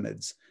like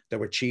pyramids. There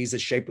were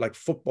cheeses shaped like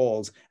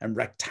footballs and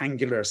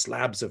rectangular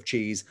slabs of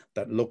cheese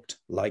that looked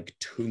like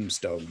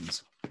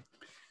tombstones.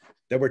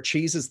 There were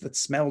cheeses that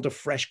smelled of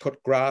fresh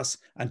cut grass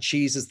and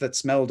cheeses that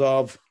smelled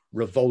of,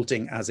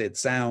 revolting as it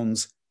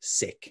sounds,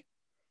 sick.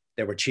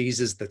 There were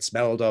cheeses that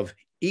smelled of,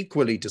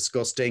 equally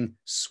disgusting,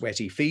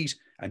 sweaty feet,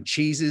 and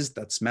cheeses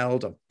that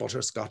smelled of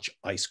butterscotch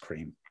ice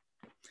cream.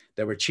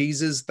 There were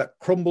cheeses that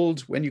crumbled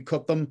when you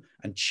cut them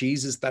and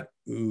cheeses that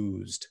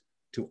oozed.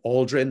 To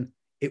Aldrin,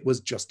 it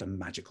was just a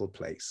magical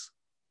place.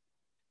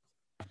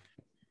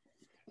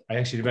 I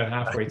actually, about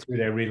halfway through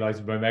there,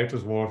 realised my mouth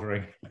was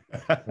watering.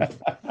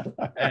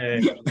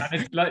 And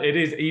it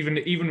is, even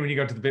when you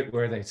go to the bit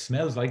where it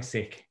smells like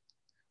sick.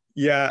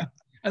 Yeah.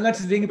 And that's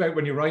the thing about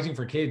when you're writing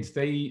for kids,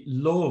 they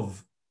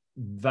love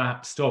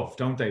that stuff,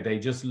 don't they? They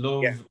just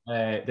love,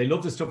 they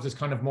love the stuff that's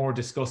kind of more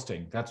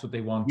disgusting. That's what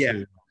they want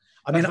to,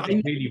 I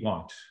really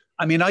want.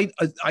 I mean,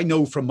 I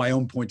know from my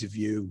own point of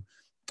view,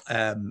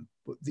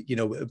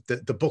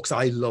 the books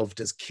I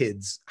loved as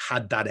kids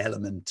had that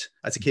element.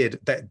 As a kid,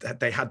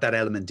 they had that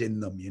element in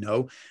them, you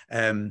know.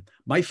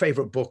 My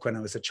favorite book when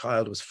I was a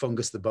child was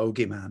Fungus the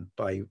Bogeyman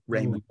by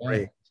Raymond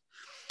Gray.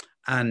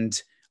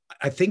 And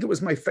I think it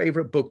was my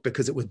favorite book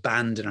because it was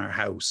banned in our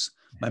house.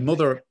 My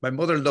mother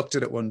looked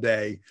at it one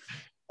day.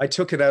 I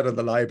took it out of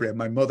the library and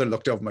my mother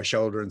looked over my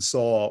shoulder and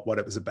saw what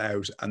it was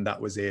about, and that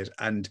was it.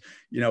 And,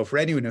 you know, for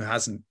anyone who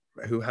hasn't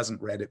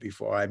read it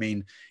before? I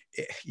mean,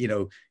 you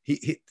know,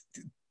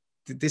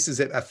 this is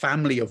a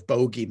family of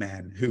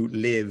bogeymen who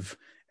live,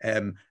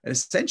 and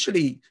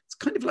essentially it's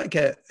kind of like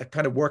a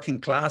kind of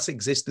working class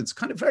existence,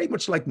 kind of very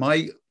much like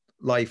my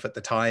life at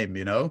the time,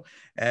 you know,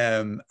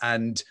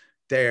 and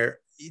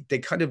they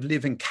kind of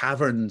live in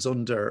caverns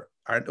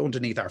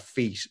underneath our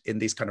feet in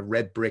these kind of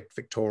red brick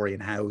Victorian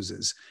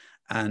houses.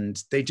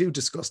 And they do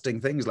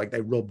disgusting things, like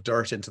they rub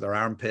dirt into their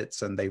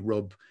armpits and they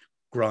rub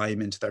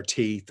grime into their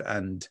teeth.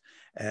 And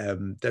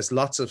there's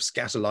lots of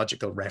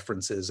scatological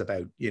references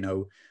about, you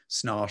know,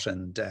 snot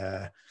and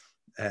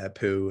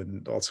poo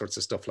and all sorts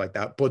of stuff like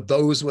that. But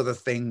those were the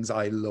things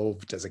I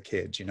loved as a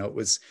kid. You know,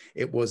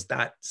 it was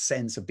that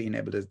sense of being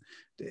able to,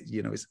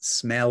 you know,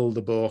 smell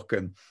the book,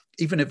 and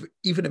even if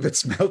it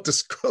smelled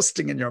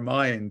disgusting in your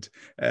mind,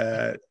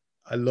 I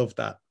love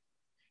that.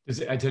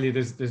 I tell you,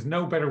 there's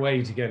no better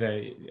way to get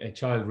a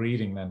child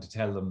reading than to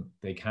tell them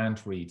they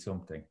can't read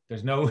something.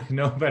 There's no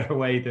better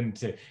way than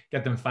to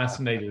get them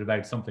fascinated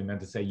about something than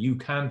to say, you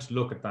can't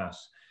look at that.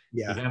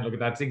 Yeah. You can't look at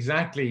that. It's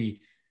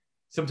exactly,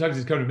 sometimes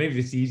it's kind of maybe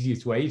the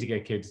easiest way to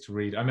get kids to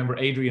read. I remember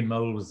Adrian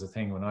Mole was the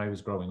thing when I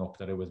was growing up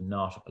that I was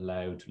not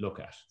allowed to look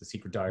at. The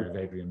Secret Diary of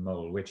Adrian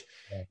Mole, which,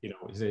 you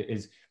know,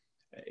 is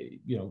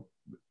you know,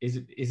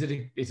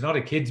 it's not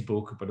a kid's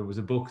book, but it was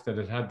a book that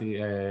it had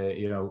the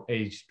you know,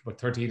 aged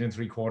 13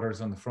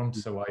 3/4 on the front.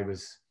 So I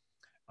was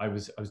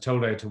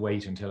told I had to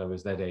wait until I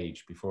was that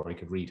age before I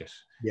could read it.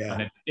 Yeah.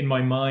 And in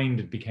my mind,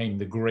 it became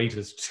the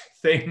greatest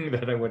thing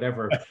that I would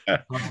ever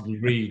possibly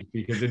read,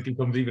 because it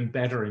becomes even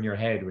better in your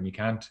head when you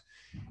can't.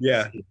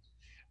 Yeah.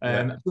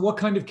 So what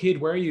kind of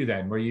kid were you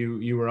then? Were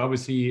you were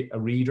obviously a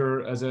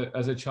reader as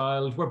a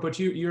child, but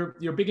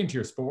you're big into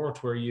your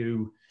sport. Were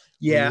you?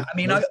 Yeah, I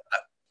mean,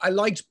 I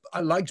liked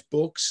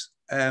books.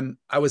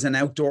 I was an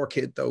outdoor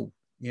kid, though.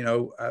 You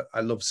know, I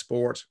love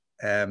sport.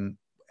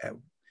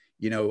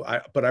 You know,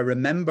 but I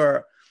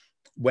remember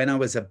when I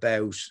was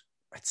I'd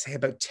say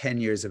about 10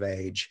 years of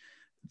age,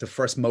 the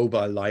first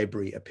mobile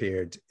library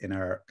appeared in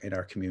our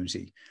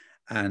community,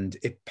 and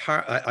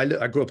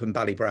I grew up in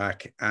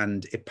Ballybrack,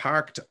 and it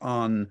parked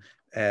on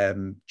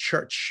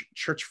Churchview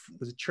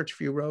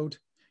Road?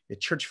 Yeah,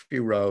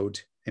 Churchview Road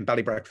in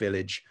Ballybrack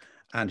Village,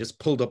 and just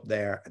pulled up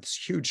there, this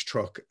huge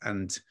truck.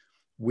 And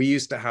we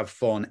used to have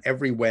fun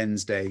every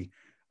Wednesday.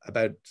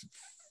 About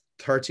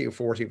 30 or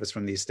 40 of us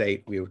from the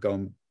estate, we would go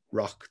and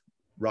rock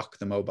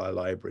the mobile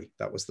library.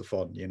 That was the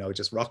fun, you know,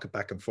 just rock it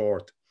back and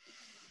forth.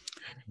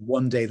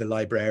 One day the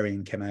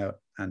librarian came out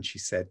and she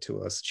said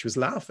to us, she was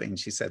laughing.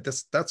 She said,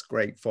 that's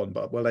great fun,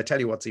 but well, I tell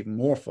you what's even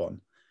more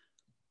fun,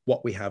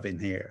 what we have in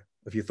here.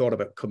 If you thought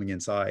about coming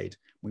inside,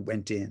 we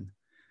went in,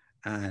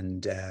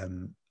 and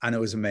it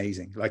was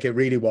amazing. Like, it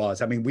really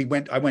was. I mean,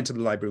 I went to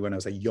the library when I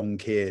was a young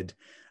kid,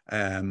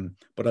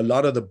 but a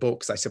lot of the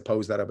books, I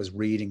suppose, that I was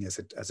reading as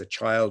a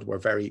child were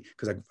very,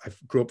 because I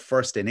grew up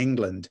first in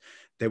England,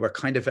 they were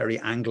kind of very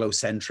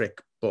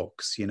Anglo-centric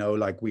books, you know,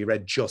 like we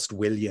read Just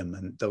William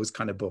and those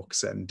kind of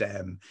books,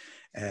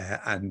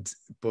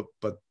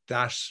 but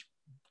that,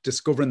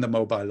 discovering the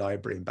mobile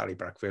library in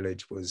Ballybrack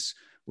Village was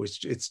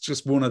it's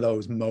just one of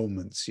those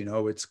moments, you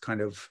know. It's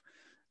kind of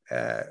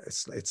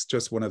it's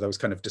just one of those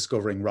kind of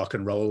discovering rock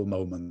and roll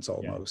moments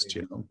almost,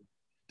 you know.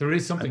 There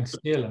is something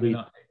still, I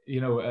mean, you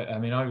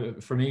know,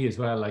 for me as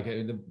well, like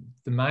the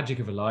magic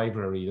of a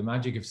library, the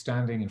magic of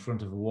standing in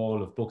front of a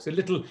wall of books.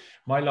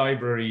 My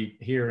library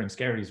here in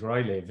Skerries, where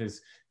I live,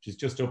 is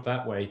just up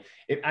that way.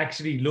 It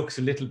actually looks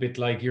a little bit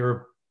like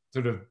your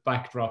sort of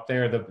backdrop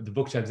there, the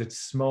bookshelves. It's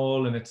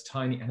small and it's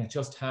tiny, and it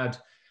just had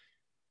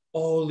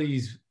all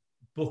these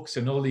books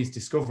and all these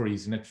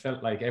discoveries. And it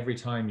felt like every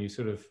time you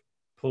sort of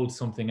pulled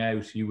something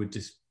out, you would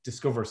just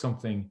discover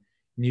something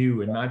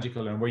new and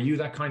magical. And were you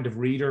that kind of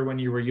reader when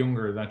you were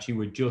younger, that you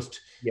would just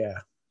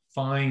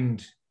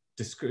find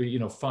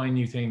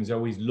new things,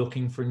 always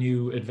looking for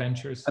new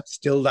adventures? I'm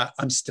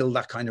still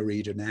that kind of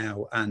reader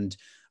now, and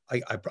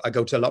I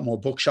go to a lot more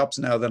bookshops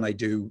now than I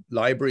do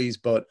libraries.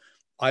 But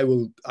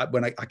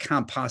when I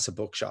can't pass a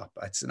bookshop,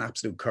 it's an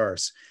absolute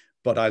curse.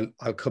 But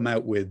I'll come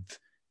out with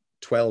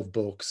 12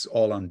 books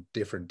all on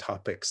different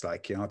topics.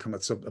 Like, you know, I'll come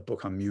out with a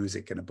book on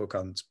music and a book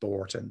on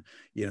sport and,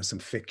 you know, some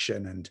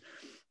fiction. And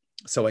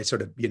so I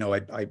sort of, you know,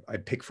 I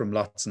pick from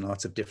lots and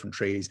lots of different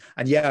trees.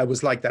 And yeah, I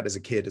was like that as a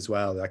kid as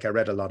well. Like, I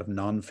read a lot of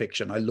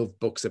nonfiction. I loved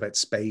books about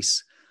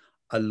space.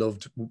 I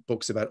loved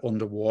books about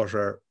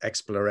underwater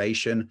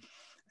exploration.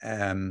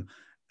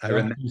 I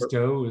remember,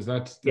 is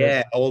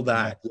that all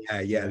that.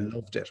 Yeah,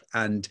 loved it.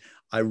 And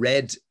I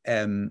read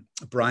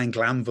Brian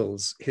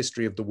Glanville's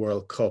History of the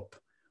World Cup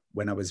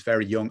when I was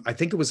very young. I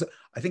think it was the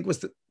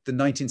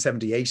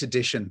 1978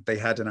 edition they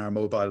had in our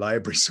mobile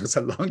library, so it's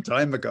a long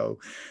time ago.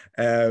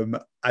 And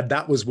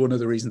that was one of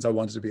the reasons I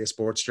wanted to be a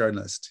sports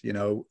journalist, you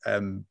know,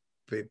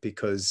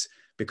 because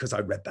I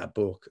read that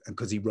book and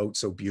because he wrote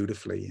so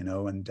beautifully, you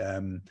know. And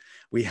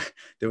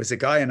there was a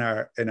guy in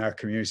our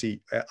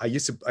community. I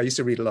used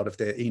to read a lot of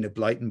the Enid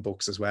Blyton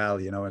books as well,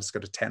 you know. It's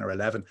got a 10 or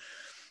 11.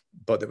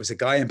 But there was a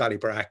guy in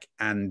Ballybrack,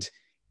 and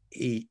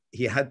he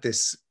had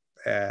this.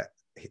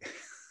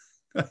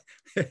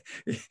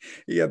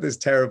 he had this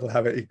terrible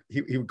habit.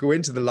 He would go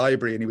into the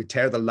library and he would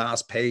tear the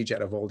last page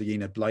out of all the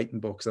Enid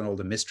Blyton books and all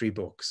the mystery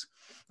books.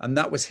 And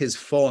that was his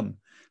fun.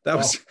 That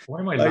was,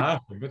 why am I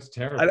laughing? That's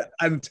terrible.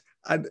 And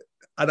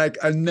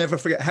I'll never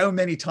forget how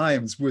many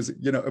times was,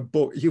 you know, a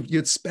book,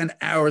 you'd spend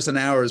hours and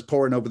hours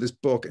poring over this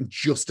book, and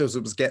just as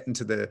it was getting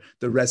to the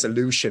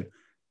resolution,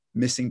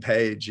 missing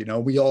page, you know,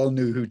 we all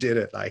knew who did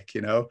it, like,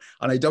 you know.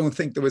 And I don't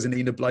think there was an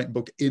Enid Blyton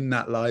book in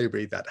that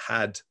library that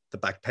had the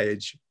back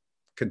page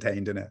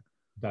contained in it.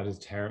 That is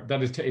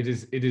terrible. It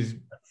is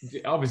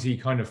obviously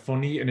kind of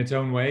funny in its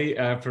own way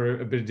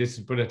for a bit of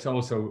distance, but it's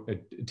also a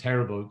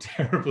terrible,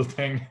 terrible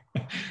thing.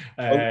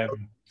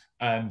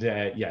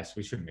 Yes,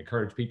 we shouldn't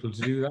encourage people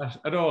to do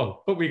that at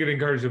all, but we could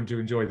encourage them to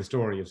enjoy the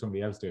story of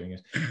somebody else doing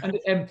it.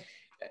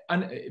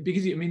 And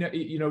because, I mean,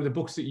 you know, the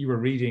books that you were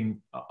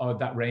reading,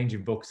 that range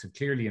of books have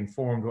clearly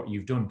informed what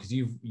you've done, because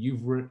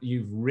you've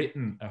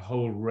written a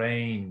whole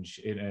range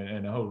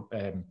in a whole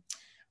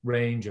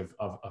range of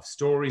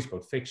stories,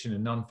 both fiction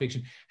and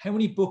non-fiction. How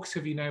many books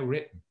have you now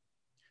written?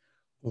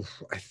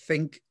 I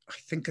think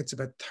it's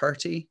about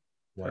 30.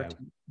 Wow. 30.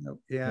 No,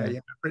 yeah.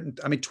 I've written,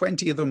 I mean,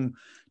 20 of them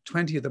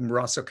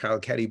Ross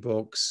O'Carroll-Kelly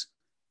books.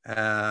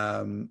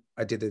 I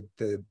did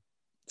the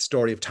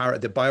story of Tara,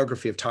 the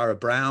biography of Tara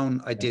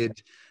Brown. I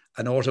did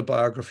an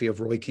autobiography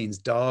of Roy Keane's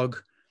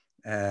dog.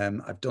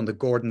 I've done the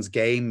Gordon's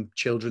Game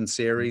children's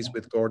series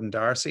with Gordon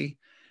Darcy.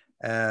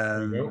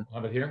 There you go.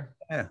 Have it here.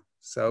 Yeah.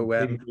 So we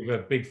have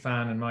a big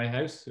fan in my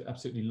house.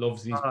 Absolutely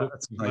loves these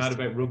books. He's mad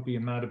about rugby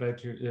and mad about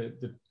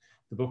the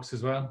books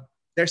as well.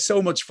 They're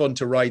so much fun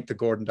to write, the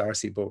Gordon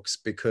Darcy books,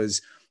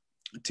 because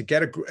to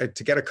get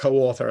a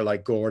co-author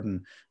like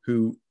Gordon,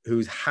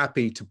 who's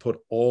happy to put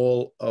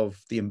all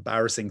of the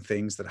embarrassing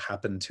things that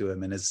happened to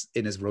him in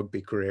his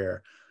rugby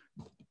career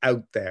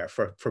out there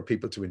for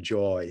people to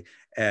enjoy,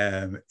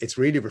 it's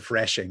really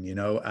refreshing, you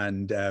know.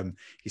 And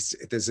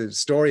there's a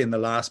story in the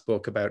last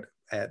book about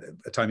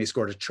a time he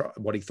scored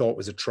what he thought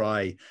was a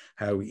try,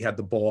 how he had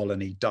the ball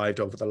and he dived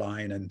over the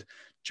line and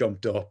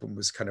jumped up and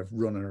was kind of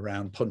running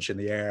around punching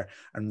the air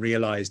and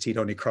realized he'd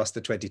only crossed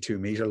the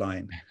 22-meter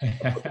line.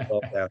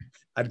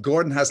 And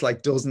Gordon has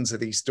like dozens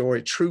of these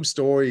true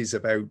stories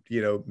about,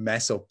 you know,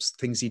 mess ups,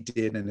 things he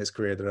did in his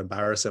career that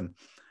embarrass him,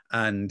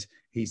 and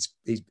he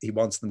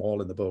wants them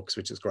all in the books,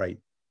 which is great.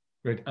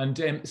 Great. And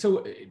and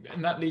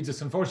that leads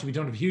us, unfortunately we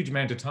don't have a huge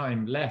amount of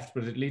time left,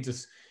 but it leads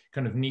us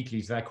kind of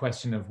neatly to that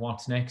question of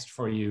what's next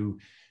for you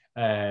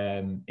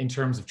in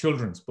terms of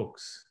children's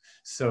books.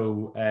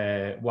 So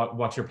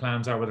what your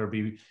plans are, whether it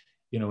be,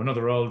 you know,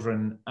 another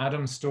Aldrin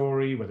Adams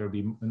story, whether it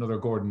be another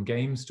Gordon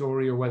Game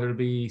story, or whether it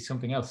be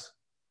something else.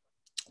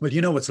 Well,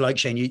 you know what's like,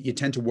 Shane, you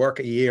tend to work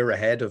a year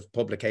ahead of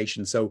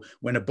publication. So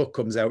when a book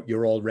comes out,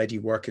 you're already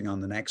working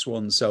on the next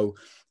one. So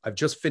I've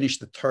just finished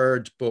the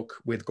third book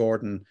with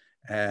Gordon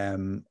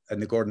and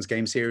the Gordon's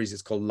Game series.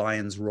 It's called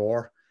Lions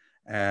Roar.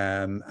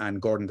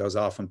 And Gordon goes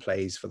off and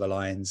plays for the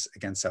Lions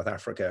against South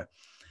Africa.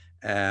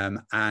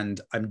 And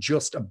I'm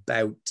just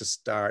about to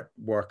start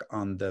work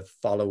on the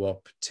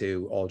follow-up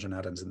to Aldrin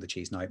Adams and the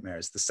Cheese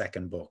Nightmares, the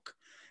second book.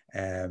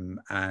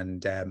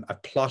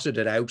 I've plotted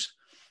it out.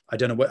 I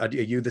don't know, are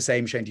you the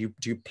same, Shane? Do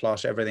you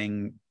plot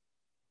everything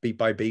beat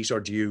by beat, or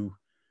do you?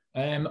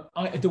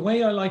 The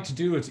way I like to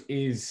do it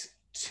is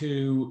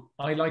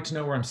I like to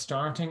know where I'm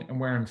starting and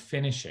where I'm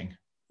finishing.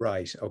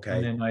 Right, okay.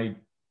 And then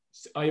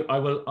I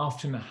will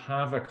often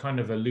have a kind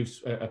of a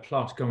loose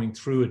plot going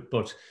through it,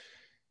 but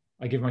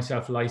I give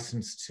myself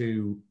license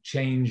to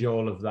change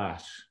all of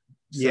that.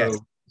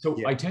 So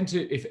I tend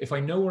to, if I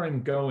know where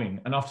I'm going,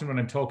 and often when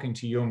I'm talking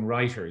to young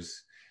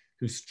writers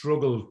who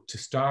struggle to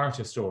start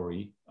a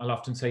story, I'll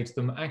often say to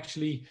them,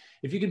 actually,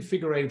 if you can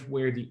figure out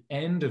where the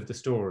end of the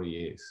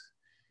story is,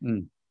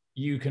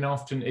 you can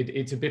often,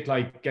 it's a bit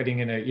like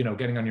getting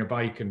on your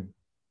bike, and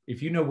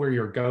if you know where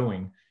you're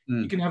going,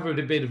 you can have a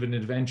bit of an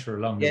adventure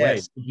along the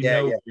way. You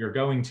know where you're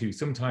going to.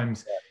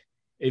 Sometimes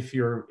if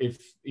you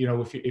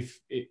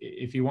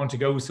want to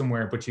go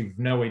somewhere but you've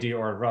no idea,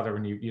 or rather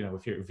when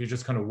if you're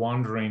just kind of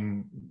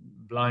wandering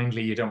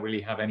blindly, you don't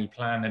really have any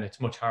plan, and it's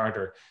much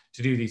harder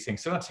to do these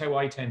things. So that's how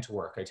I tend to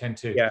work. I tend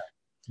to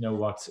know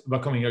what's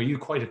coming. Are you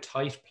quite a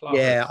tight plotter?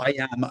 Yeah, I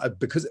am,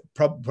 because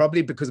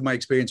probably because of my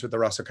experience with the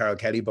Ross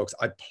O'Carroll-Kelly books,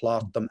 I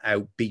plot them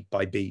out beat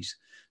by beat.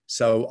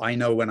 So I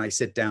know when I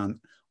sit down,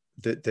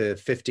 the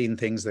 15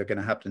 things that are going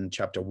to happen in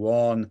chapter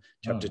 1,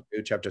 chapter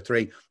 2, chapter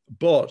 3.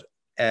 But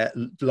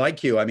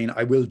like you, I mean,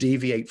 I will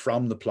deviate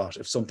from the plot.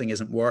 If something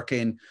isn't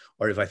working,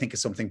 or if I think of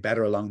something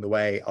better along the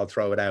way, I'll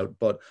throw it out.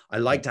 But I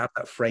like to have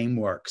that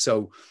framework.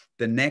 So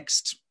the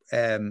next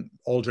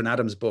Aldrin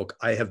Adams book,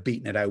 I have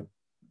beaten it out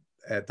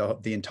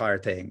the entire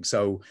thing.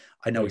 So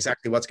I know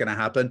exactly what's going to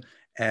happen.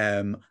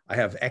 I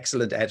have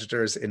excellent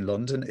editors in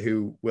London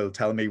who will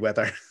tell me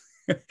whether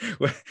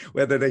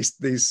these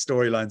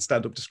storylines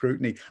stand up to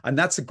scrutiny. And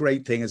that's a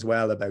great thing as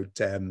well about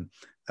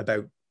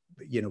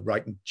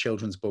writing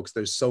children's books.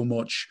 There's so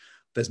much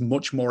there's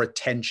much more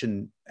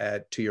attention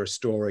to your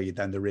story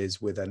than there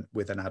is with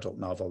an adult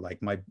novel.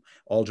 Like my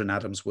Aldrin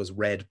Adams was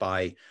read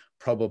by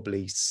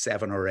probably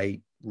 7 or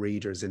 8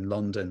 readers in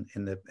London,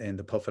 in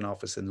the Puffin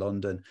office in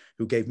London,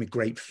 who gave me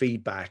great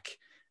feedback.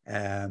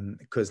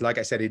 Because like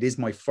I said, it is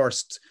my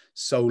first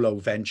solo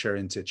venture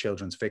into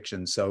children's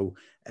fiction. So,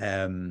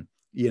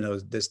 you know,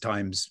 there's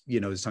times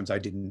I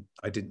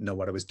didn't know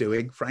what I was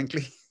doing,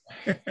 frankly.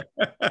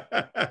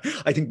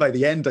 I think by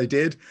the end I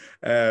did,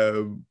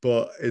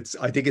 but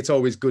I think it's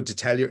always good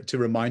to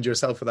remind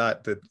yourself of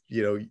that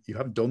you know, you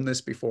haven't done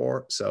this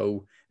before,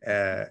 so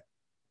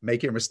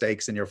make your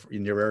mistakes in your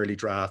early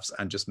drafts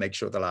and just make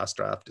sure the last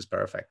draft is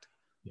perfect.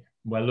 Yeah.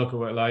 Well, look,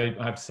 I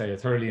have to say I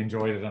thoroughly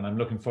enjoyed it, and I'm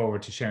looking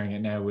forward to sharing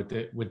it now with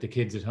the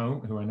kids at home,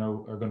 who I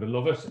know are going to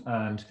love it.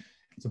 And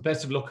so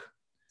best of luck.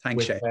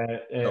 Thanks, with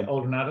Shane.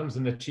 Aldrin Adams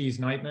and the Cheese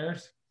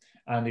Nightmares,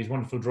 and these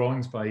wonderful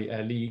drawings by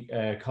Lee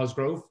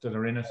Cosgrove that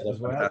are in it as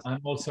well,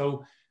 and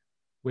also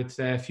with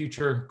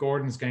future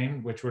Gordon's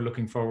game, which we're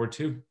looking forward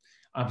to.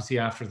 Obviously,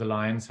 after the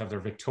Lions have their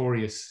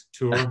victorious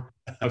tour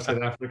of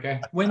South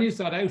Africa. When is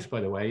that out, by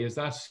the way? Is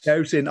that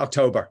out in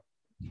October?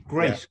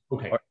 Great. Yeah.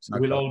 Okay. So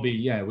we'll all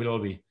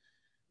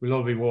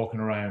be walking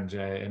around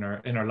in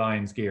our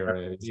Lions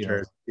gear,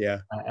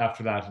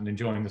 after that, and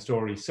enjoying the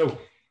story. So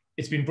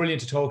it's been brilliant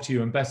to talk to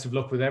you, and best of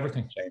luck with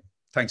everything.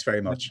 Thanks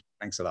very much.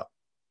 Thanks a lot.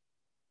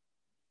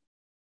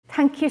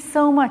 Thank you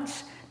so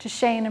much to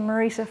Shane and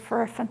Marita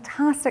for a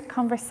fantastic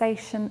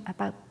conversation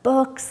about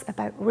books,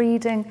 about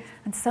reading,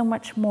 and so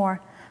much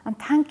more. And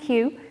thank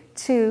you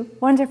to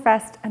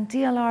Wonderfest and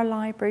DLR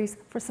Libraries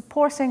for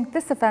supporting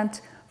this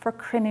event for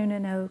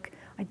Cruinniú.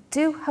 I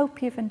do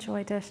hope you've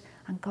enjoyed it,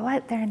 and go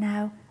out there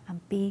now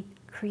and be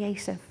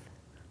creative.